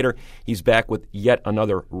 months later, he's back with yet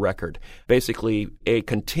another record. Basically, a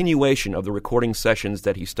continuation of the recording sessions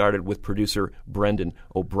that he started with producer Brendan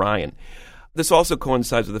O'Brien. This also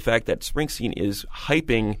coincides with the fact that Springsteen is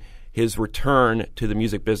hyping his return to the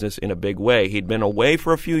music business in a big way. He'd been away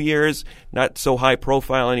for a few years, not so high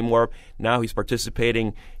profile anymore. Now he's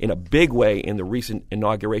participating in a big way in the recent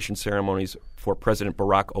inauguration ceremonies for President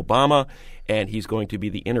Barack Obama, and he's going to be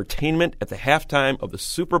the entertainment at the halftime of the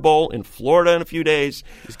Super Bowl in Florida in a few days.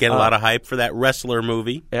 He's getting a lot of hype for that wrestler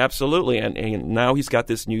movie. Absolutely, and now he's got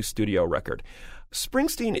this new studio record.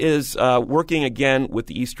 Springsteen is working again with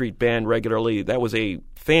the E Street Band regularly. That was a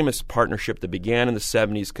famous partnership that began in the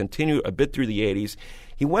 70s, continued a bit through the 80s.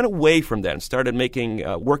 He went away from that and started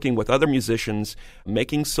working with other musicians,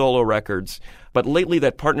 making solo records. But lately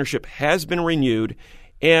that partnership has been renewed,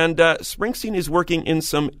 and Springsteen is working in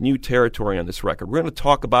some new territory on this record. We're going to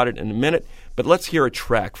talk about it in a minute, but let's hear a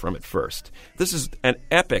track from it first. This is an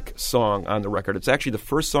epic song on the record. It's actually the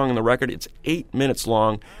first song on the record. It's 8 minutes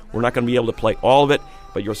long. We're not going to be able to play all of it,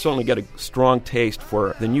 but you'll certainly get a strong taste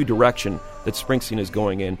for the new direction that Springsteen is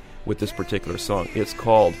going in with this particular song. It's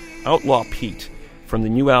called Outlaw Pete from the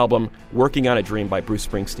new album Working on a Dream by Bruce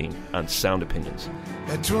Springsteen on Sound Opinions.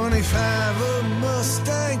 At 25, a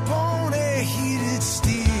Mustang pony, heated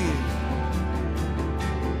steel,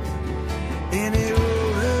 and it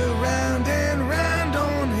rolled her round and round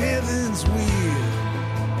on heaven's wheel.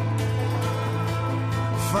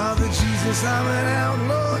 Father Jesus, I'm an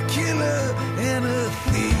outlaw killer and a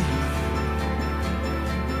thief,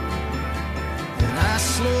 and I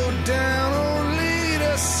slowed down only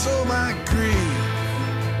to sow my grief.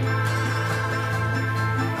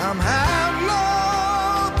 I'm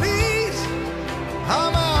outlaw Pete,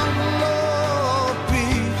 I'm outlaw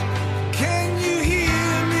Pete, can you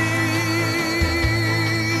hear me?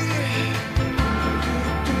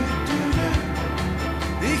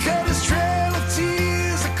 He cut his trail of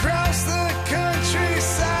tears across the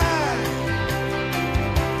countryside,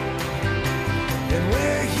 and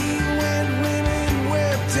where he went, women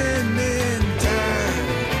wept and men died.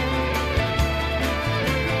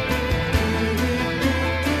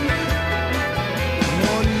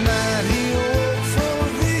 One night he awoke from a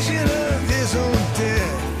vision of his own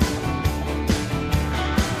death,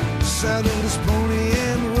 saddled his pony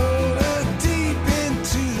and rode her deep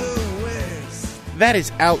into the west. That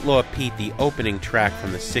is Outlaw Pete, the opening track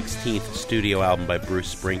from the 16th studio album by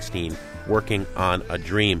Bruce Springsteen, Working on a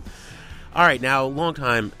Dream. All right, now,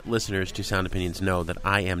 longtime listeners to Sound Opinions know that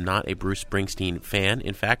I am not a Bruce Springsteen fan.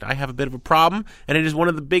 In fact, I have a bit of a problem, and it is one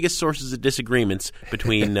of the biggest sources of disagreements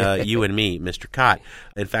between you and me, Mr. Cott.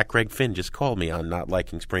 In fact, Greg Finn just called me on not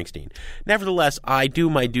liking Springsteen. Nevertheless, I do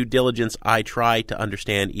my due diligence. I try to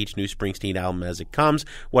understand each new Springsteen album as it comes.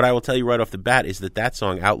 What I will tell you right off the bat is that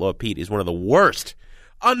song, Outlaw Pete, is one of the worst,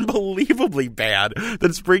 unbelievably bad,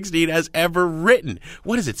 that Springsteen has ever written.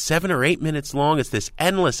 What is it, 7 or 8 minutes long? It's this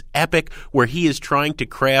endless epic where he is trying to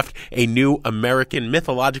craft a new American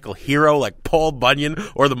mythological hero like Paul Bunyan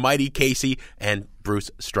or the mighty Casey, and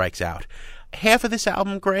Bruce strikes out. Half of this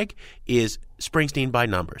album, Greg, is Springsteen by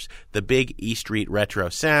numbers. The big E Street retro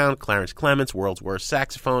sound, Clarence Clements, world's worst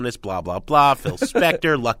saxophonist, blah, blah, blah, Phil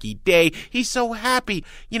Spector, Lucky Day. He's so happy.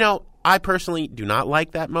 You know, I personally do not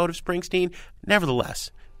like that mode of Springsteen.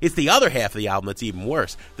 Nevertheless, it's the other half of the album that's even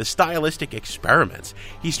worse, the stylistic experiments.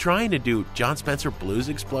 He's trying to do John Spencer Blues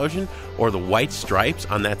Explosion or the White Stripes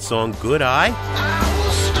on that song Good Eye. I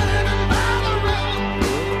was standing by the river,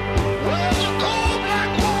 where the cold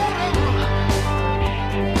black water runs.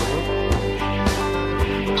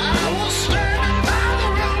 I was standing by the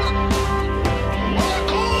river, where the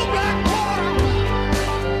cold black water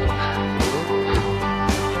runs.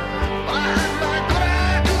 I had my good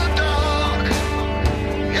eye to the dark,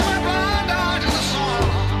 and my blind eye to the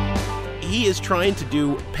sun. He is trying trying to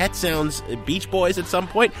do Pet Sounds Beach Boys at some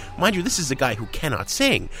point. Mind you, this is a guy who cannot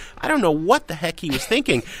sing. I don't know what the heck he was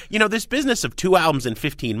thinking. You know, this business of 2 albums in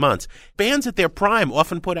 15 months, bands at their prime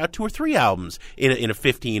often put out 2 or 3 albums in a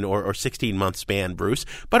 15 or 16-month span, Bruce.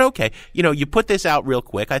 But okay, you know, you put this out real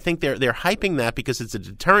quick. I think they're hyping that because it's a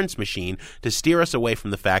deterrence machine to steer us away from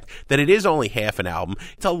the fact that it is only half an album.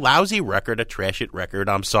 It's a lousy record, a trash-it record.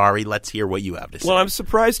 I'm sorry. Let's hear what you have to say. Well, I'm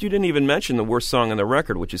surprised you didn't even mention the worst song on the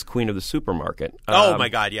record, which is Queen of the Supermarket. Oh, my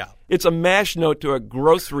God, yeah. It's a mash note to a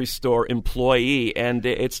grocery store employee, and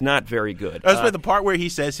it's not very good. That's the part where he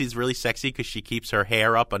says he's really sexy because she keeps her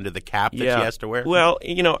hair up under the cap that she has to wear. Well,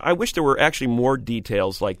 you know, I wish there were actually more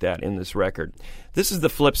details like that in this record. This is the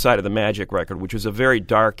flip side of the Magic record, which was a very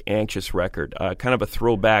dark, anxious record, kind of a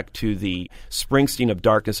throwback to the Springsteen of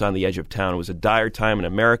Darkness on the Edge of Town. It was a dire time in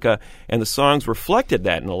America, and the songs reflected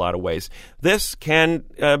that in a lot of ways. This can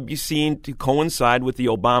be seen to coincide with the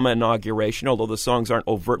Obama inauguration, although the songs aren't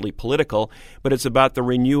overtly political, but it's about the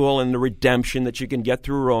renewal and the redemption that you can get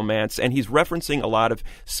through romance, and he's referencing a lot of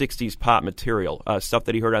 60s pop material, stuff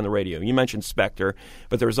that he heard on the radio. You mentioned Spector,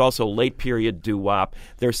 but there's also late-period doo-wop.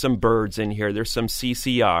 There's some Byrds in here. There's some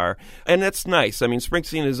CCR, and that's nice. I mean,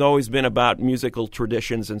 Springsteen has always been about musical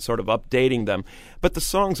traditions and sort of updating them, but the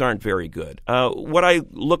songs aren't very good. What I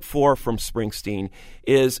look for from Springsteen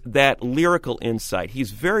is that lyrical insight. He's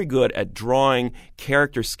very good at drawing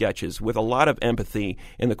character sketches with a lot of empathy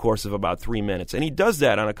in the course of about 3 minutes, and he does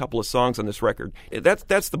that on a couple of songs on this record.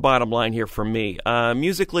 That's the bottom line here for me.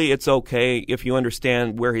 Musically, it's okay if you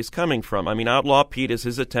understand where he's coming from. I mean, Outlaw Pete is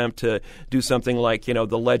his attempt to do something like, you know,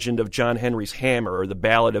 The Legend of John Henry's Hammer or The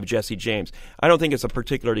Ballad of Jesse James. I don't think it's a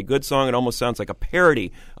particularly good song. It almost sounds like a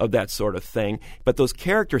parody of that sort of thing, but those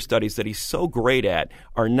character studies that he's so great at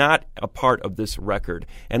are not a part of this record,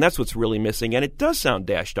 and that's what's really missing, and it does sound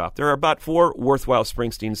dashed off. There are about 4 worthwhile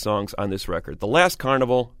Springsteen songs on this record. The Last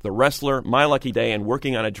Carnival, The Wrestler, My Lucky Day, and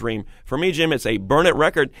Working on a Dream. For me, Jim, it's a burn it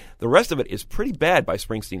record. The rest of it is pretty bad by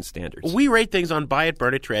Springsteen standards. We rate things on buy it,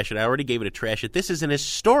 burn it, trash it. I already gave it a trash it. This is an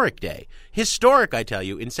historic day. Historic, I tell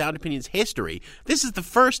you, in Sound Opinions history. This is the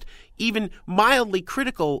first even mildly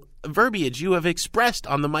critical verbiage you have expressed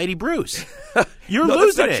on the Mighty Bruce. You're no, losing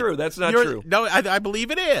that's not it. True. That's not You're, true. No, I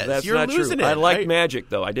believe it is. That's You're not losing true. it. I like Magic,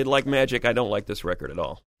 though. I did like Magic. I don't like this record at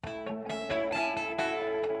all.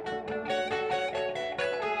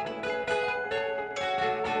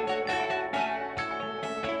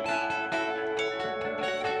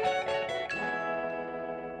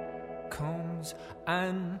 Comes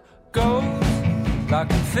and goes like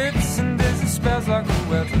it fits and dizzy spells like the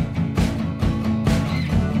weather,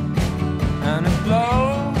 and it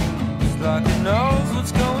blows like it knows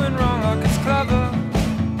what's going wrong, like it's clever.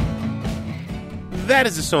 That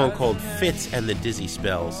is a song called Fits and the Dizzy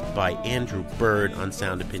Spells by Andrew Bird on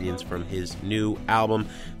Sound Opinions from his new album,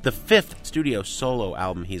 the 5th studio solo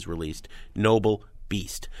album he's released, Noble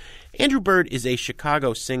Beast. Andrew Bird is a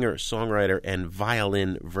Chicago singer, songwriter, and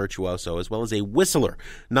violin virtuoso, as well as a whistler,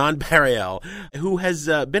 non-Barriel, who has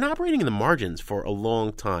been operating in the margins for a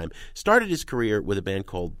long time. Started his career with a band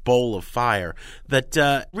called Bowl of Fire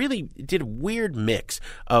that really did a weird mix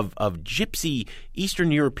of gypsy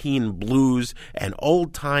Eastern European blues and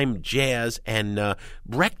old-time jazz and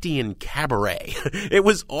Brechtian cabaret. It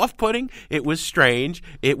was off-putting, it was strange,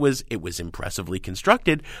 it was impressively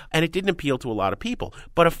constructed, and it didn't appeal to a lot of people.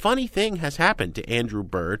 But a funny thing has happened to Andrew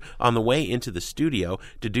Bird on the way into the studio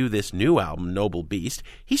to do this new album, Noble Beast.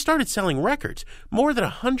 He started selling records. More than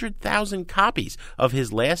 100,000 copies of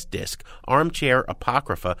his last disc, Armchair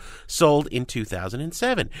Apocrypha, sold in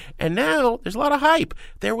 2007. And now there's a lot of hype.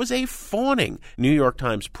 There was a fawning New York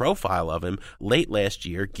Times profile of him late last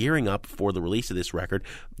year, gearing up for the release of this record.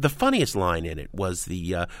 The funniest line in it was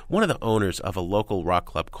the one of the owners of a local rock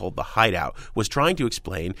club called The Hideout was trying to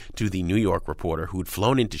explain to the New York reporter who'd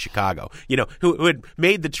flown into Chicago, you know, who had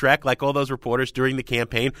made the trek like all those reporters during the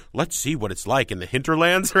campaign. Let's see what it's like in the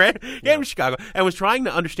hinterlands, right? Yeah, in Chicago, and was trying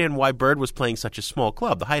to understand why Bird was playing such a small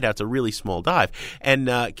club. The Hideout's a really small dive. And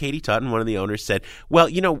Katie Tutton, one of the owners, said, well,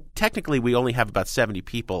 you know, technically we only have about 70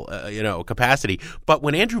 people, capacity, but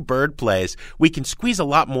when Andrew Bird plays, we can squeeze a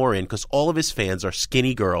lot more in because all of his fans are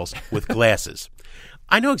skinny girls with glasses.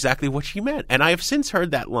 I know exactly what she meant, and I have since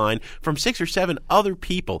heard that line from 6 or 7 other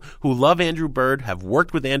people who love Andrew Bird, have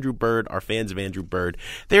worked with Andrew Bird, are fans of Andrew Bird.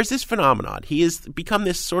 There's this phenomenon. He has become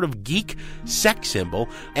this sort of geek sex symbol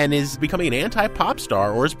and is becoming an anti-pop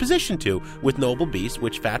star, or is positioned to, with Noble Beast,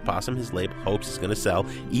 which Fat Possum, his label, hopes is going to sell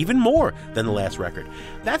even more than the last record.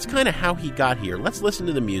 That's kind of how he got here. Let's listen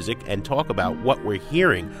to the music and talk about what we're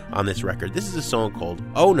hearing on this record. This is a song called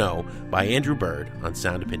Oh No by Andrew Bird on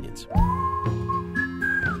Sound Opinions.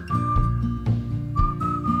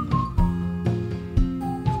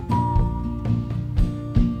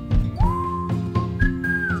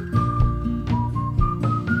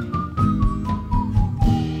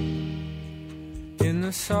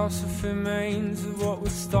 toss-off remains of what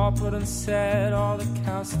was stopped and said. All the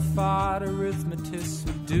calcified arithmetists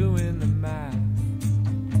were doing the math.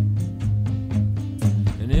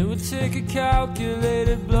 And it would take a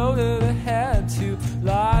calculated blow to the head to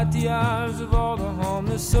light the eyes of all the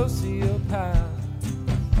harmless sociopaths.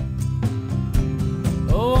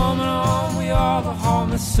 Oh, on and on, we are the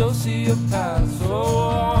harmless sociopaths. Oh,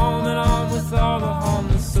 on and on with all the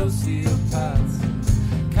harmless sociopaths.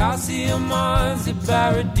 Calcium mines are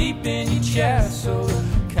buried deep in your chest. Oh,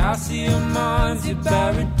 calcium mines are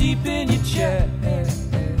buried deep in your chest.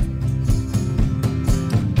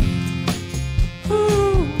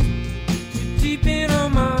 Ooh, you're deep in our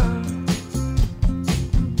mind.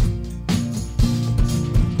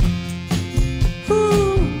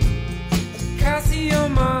 Ooh,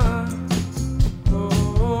 calcium mine.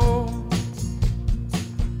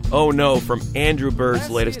 Oh No, from Andrew Bird's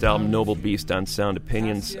latest album, Noble Beast, on Sound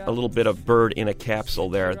Opinions. A little bit of Bird in a capsule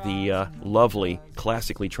there. The lovely,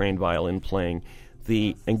 classically trained violin playing.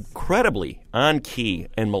 The incredibly on-key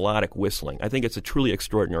and melodic whistling. I think it's a truly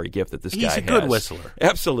extraordinary gift that this guy has. He's a good whistler.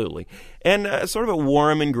 Absolutely. And sort of a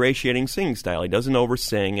warm, ingratiating singing style. He doesn't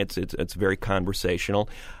oversing. It's very conversational.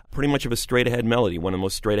 Pretty much of a straight-ahead melody, one of the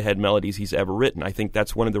most straight-ahead melodies he's ever written. I think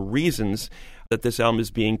that's one of the reasons that this album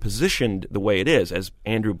is being positioned the way it is as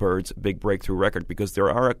Andrew Bird's big breakthrough record, because there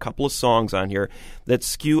are a couple of songs on here that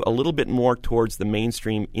skew a little bit more towards the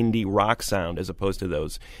mainstream indie rock sound as opposed to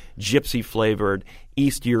those gypsy-flavored,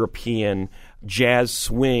 East European, jazz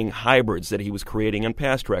swing hybrids that he was creating on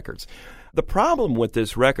past records. The problem with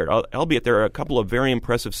this record, albeit there are a couple of very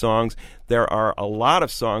impressive songs, there are a lot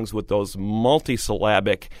of songs with those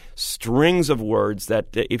multisyllabic strings of words that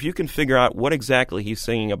if you can figure out what exactly he's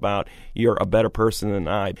singing about, you're a better person than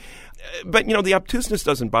I. But, you know, the obtuseness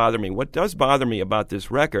doesn't bother me. What does bother me about this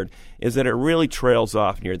record is that it really trails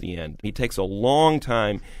off near the end. He takes a long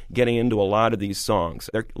time getting into a lot of these songs.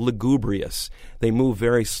 They're lugubrious. They move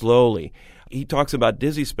very slowly. He talks about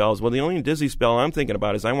dizzy spells. Well, the only dizzy spell I'm thinking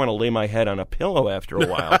about is I want to lay my head on a pillow after a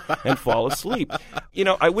while and fall asleep. You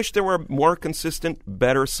know, I wish there were more consistent,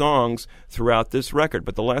 better songs throughout this record,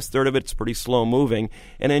 but the last third of it's pretty slow-moving.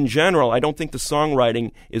 And in general, I don't think the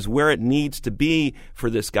songwriting is where it needs to be for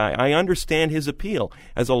this guy. I understand his appeal.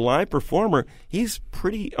 As a live performer, he's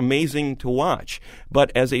pretty amazing to watch.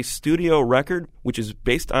 But as a studio record, which is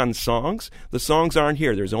based on songs, the songs aren't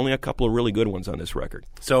here. There's only a couple of really good ones on this record.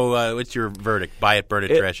 So what's your verdict? Buy it, burn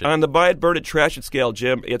it, trash it. On the buy it, burn it, trash it scale,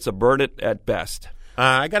 Jim, it's a burn it at best.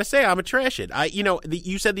 I got to say, I'm a trash it.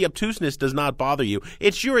 You said the obtuseness does not bother you.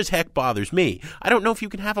 It sure as heck bothers me. I don't know if you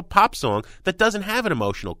can have a pop song that doesn't have an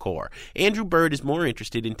emotional core. Andrew Bird is more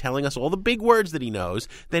interested in telling us all the big words that he knows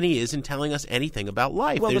than he is in telling us anything about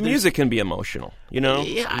life. Well, the music can be emotional, you know?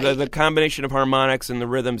 Yeah, the combination of harmonics and the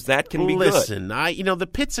rhythms, that can be good. Listen, the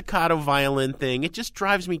pizzicato violin thing, it just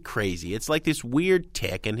drives me crazy. It's like this weird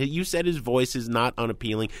tick, and you said his voice is not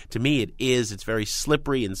unappealing. To me, it is. It's very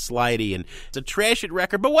slippery and slidey, and it's a trash it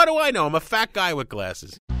record, but what do I know? I'm a fat guy with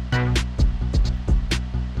glasses.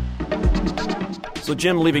 So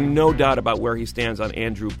Jim leaving no doubt about where he stands on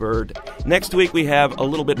Andrew Bird. Next week we have a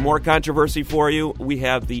little bit more controversy for you. We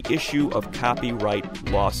have the issue of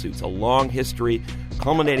copyright lawsuits, a long history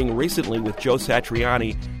culminating recently with Joe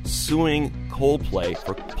Satriani suing Coldplay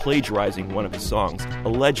for plagiarizing one of his songs,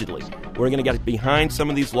 allegedly. We're going to get behind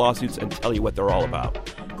some of these lawsuits and tell you what they're all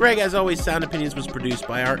about. Greg, as always, Sound Opinions was produced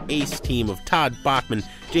by our ace team of Todd Bachman,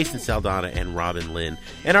 Jason Saldana, and Robin Lynn.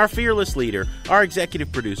 And our fearless leader, our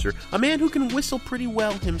executive producer, a man who can whistle pretty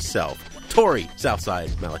well himself, Tori Southside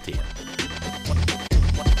Malatia.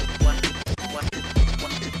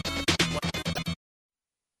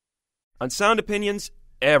 On Sound Opinions,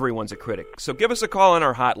 everyone's a critic. So give us a call on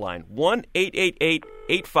our hotline,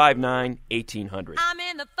 1-888-859-1800. I'm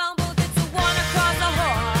in the phone booth, it's the one across the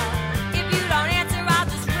hall. If you don't answer, I'll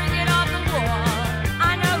just ring it off the wall.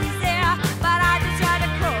 I know he's there, but I just had to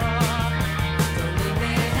call. Don't leave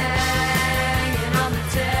me hanging on the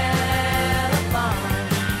telephone.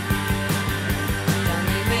 Don't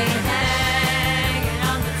leave me hanging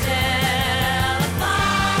on the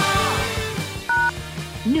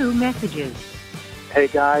telephone. New messages. Hey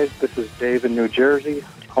guys, this is Dave in New Jersey,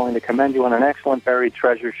 calling to commend you on an excellent Buried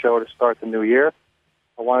Treasure show to start the new year.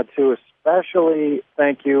 I wanted to especially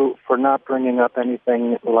thank you for not bringing up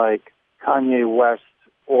anything like Kanye West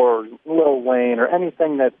or Lil Wayne or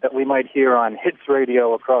anything that we might hear on hits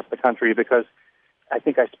radio across the country, because I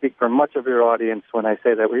think I speak for much of your audience when I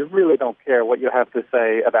say that we really don't care what you have to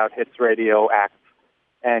say about hits radio acts.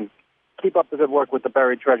 And keep up the good work with the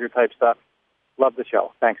Buried Treasure type stuff. Love the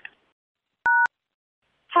show. Thanks.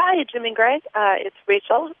 Hi, Jim and Greg. It's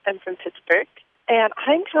Rachel. I'm from Pittsburgh. and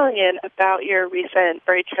I'm calling in about your recent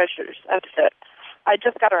Buried Treasures episode. I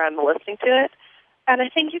just got around to listening to it, and I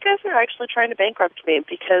think you guys are actually trying to bankrupt me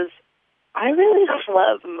because I really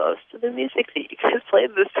love most of the music that you guys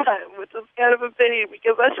played this time, which is kind of a pity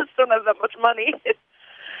because I just don't have that much money.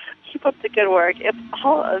 Keep up the good work. It's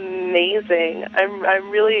all amazing.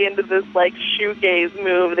 I'm really into this like shoegaze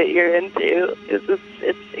move that you're into. It's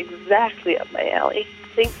exactly up my alley.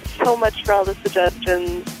 Thanks so much for all the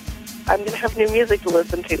suggestions. I'm going to have new music to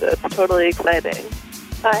listen to. That's totally exciting.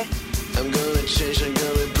 Bye. I'm gonna change, I'm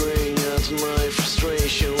gonna bring out my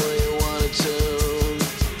frustration when you want it to.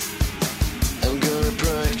 I'm gonna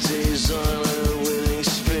practice all a winning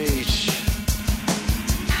speech.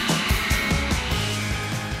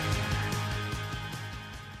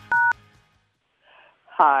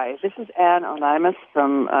 Hi, this is Ann Onimus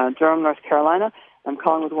from Durham, North Carolina. I'm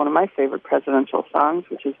calling with one of my favorite presidential songs,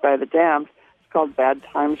 which is by The Damned. It's called Bad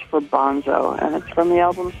Times for Bonzo, and it's from the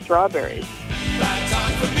album Strawberries. Bad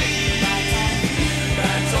time for me,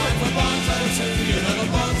 bad time for Bonzo too. You know the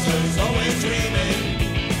Bonzo's always dreaming.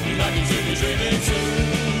 We'd like you to be dreaming too.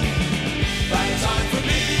 Bad time for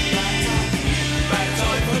me, bad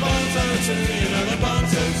time for Bonzo too. You know the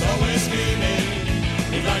Bonzo's always screaming.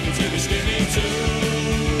 We'd like you to be screaming too.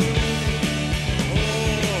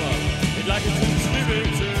 Oh, we'd like you to be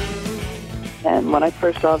screaming too. And when I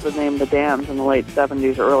first saw the name The Damned in the late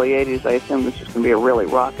 70s, early 80s, I assumed this was going to be a really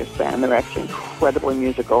raucous band. They're actually incredibly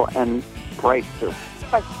musical and bright, too.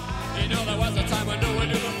 Bye. You know, there was a time when no one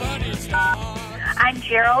knew the funny stuff. I'm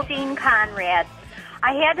Geraldine Conrad.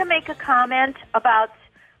 I had to make a comment about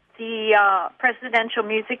the presidential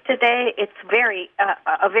music today. It's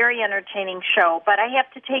a very entertaining show, but I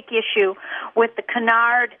have to take issue with the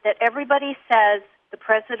canard that everybody says the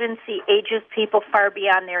presidency ages people far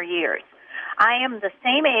beyond their years. I am the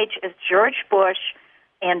same age as George Bush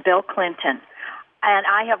and Bill Clinton, and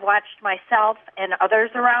I have watched myself and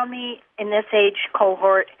others around me in this age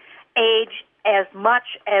cohort age as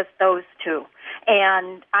much as those two.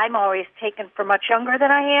 And I'm always taken for much younger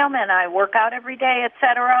than I am, and I work out every day,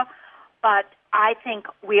 etc. But I think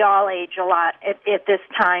we all age a lot at this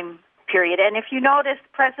time period. And if you notice,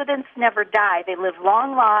 presidents never die. They live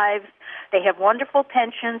long lives. They have wonderful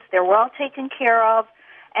pensions. They're well taken care of.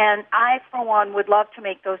 And I, for one, would love to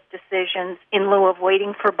make those decisions in lieu of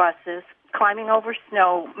waiting for buses, climbing over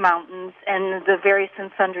snow mountains, and the various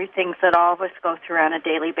and sundry things that all of us go through on a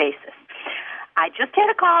daily basis. I just had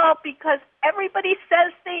a call because everybody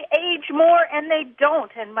says they age more, and they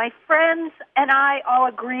don't. And my friends and I all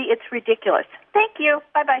agree it's ridiculous. Thank you.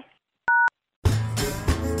 Bye-bye.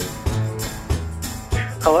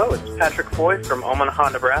 Hello, it's Patrick Foy from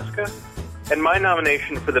Omaha, Nebraska. And my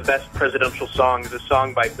nomination for the best presidential song is a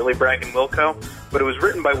song by Billy Bragg and Wilco, but it was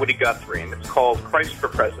written by Woody Guthrie, and it's called Christ for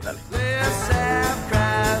President. Let's have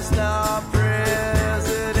Christ our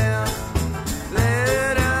president.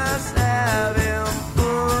 Let us have him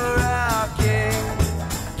for our king.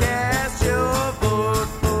 Cast your vote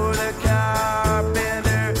for the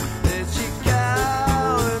carpenter that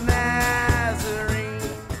Chicago Nazarene.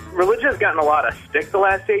 Religion has gotten a lot of stick the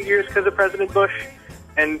last 8 years because of President Bush.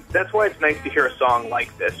 And that's why it's nice to hear a song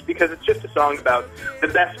like this, because it's just a song about the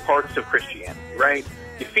best parts of Christianity, right?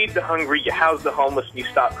 You feed the hungry, you house the homeless, and you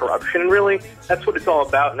stop corruption. And really, that's what it's all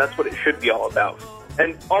about, and that's what it should be all about.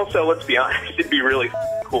 And also, let's be honest, it'd be really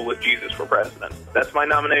cool with Jesus for president. That's my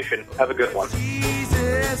nomination. Have a good one.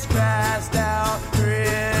 Jesus Christ, our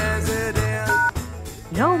president.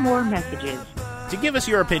 No more messages. To give us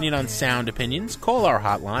your opinion on Sound Opinions, call our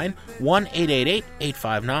hotline,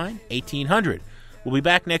 1-888-859-1800. We'll be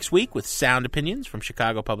back next week with Sound Opinions from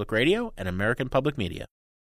Chicago Public Radio and American Public Media.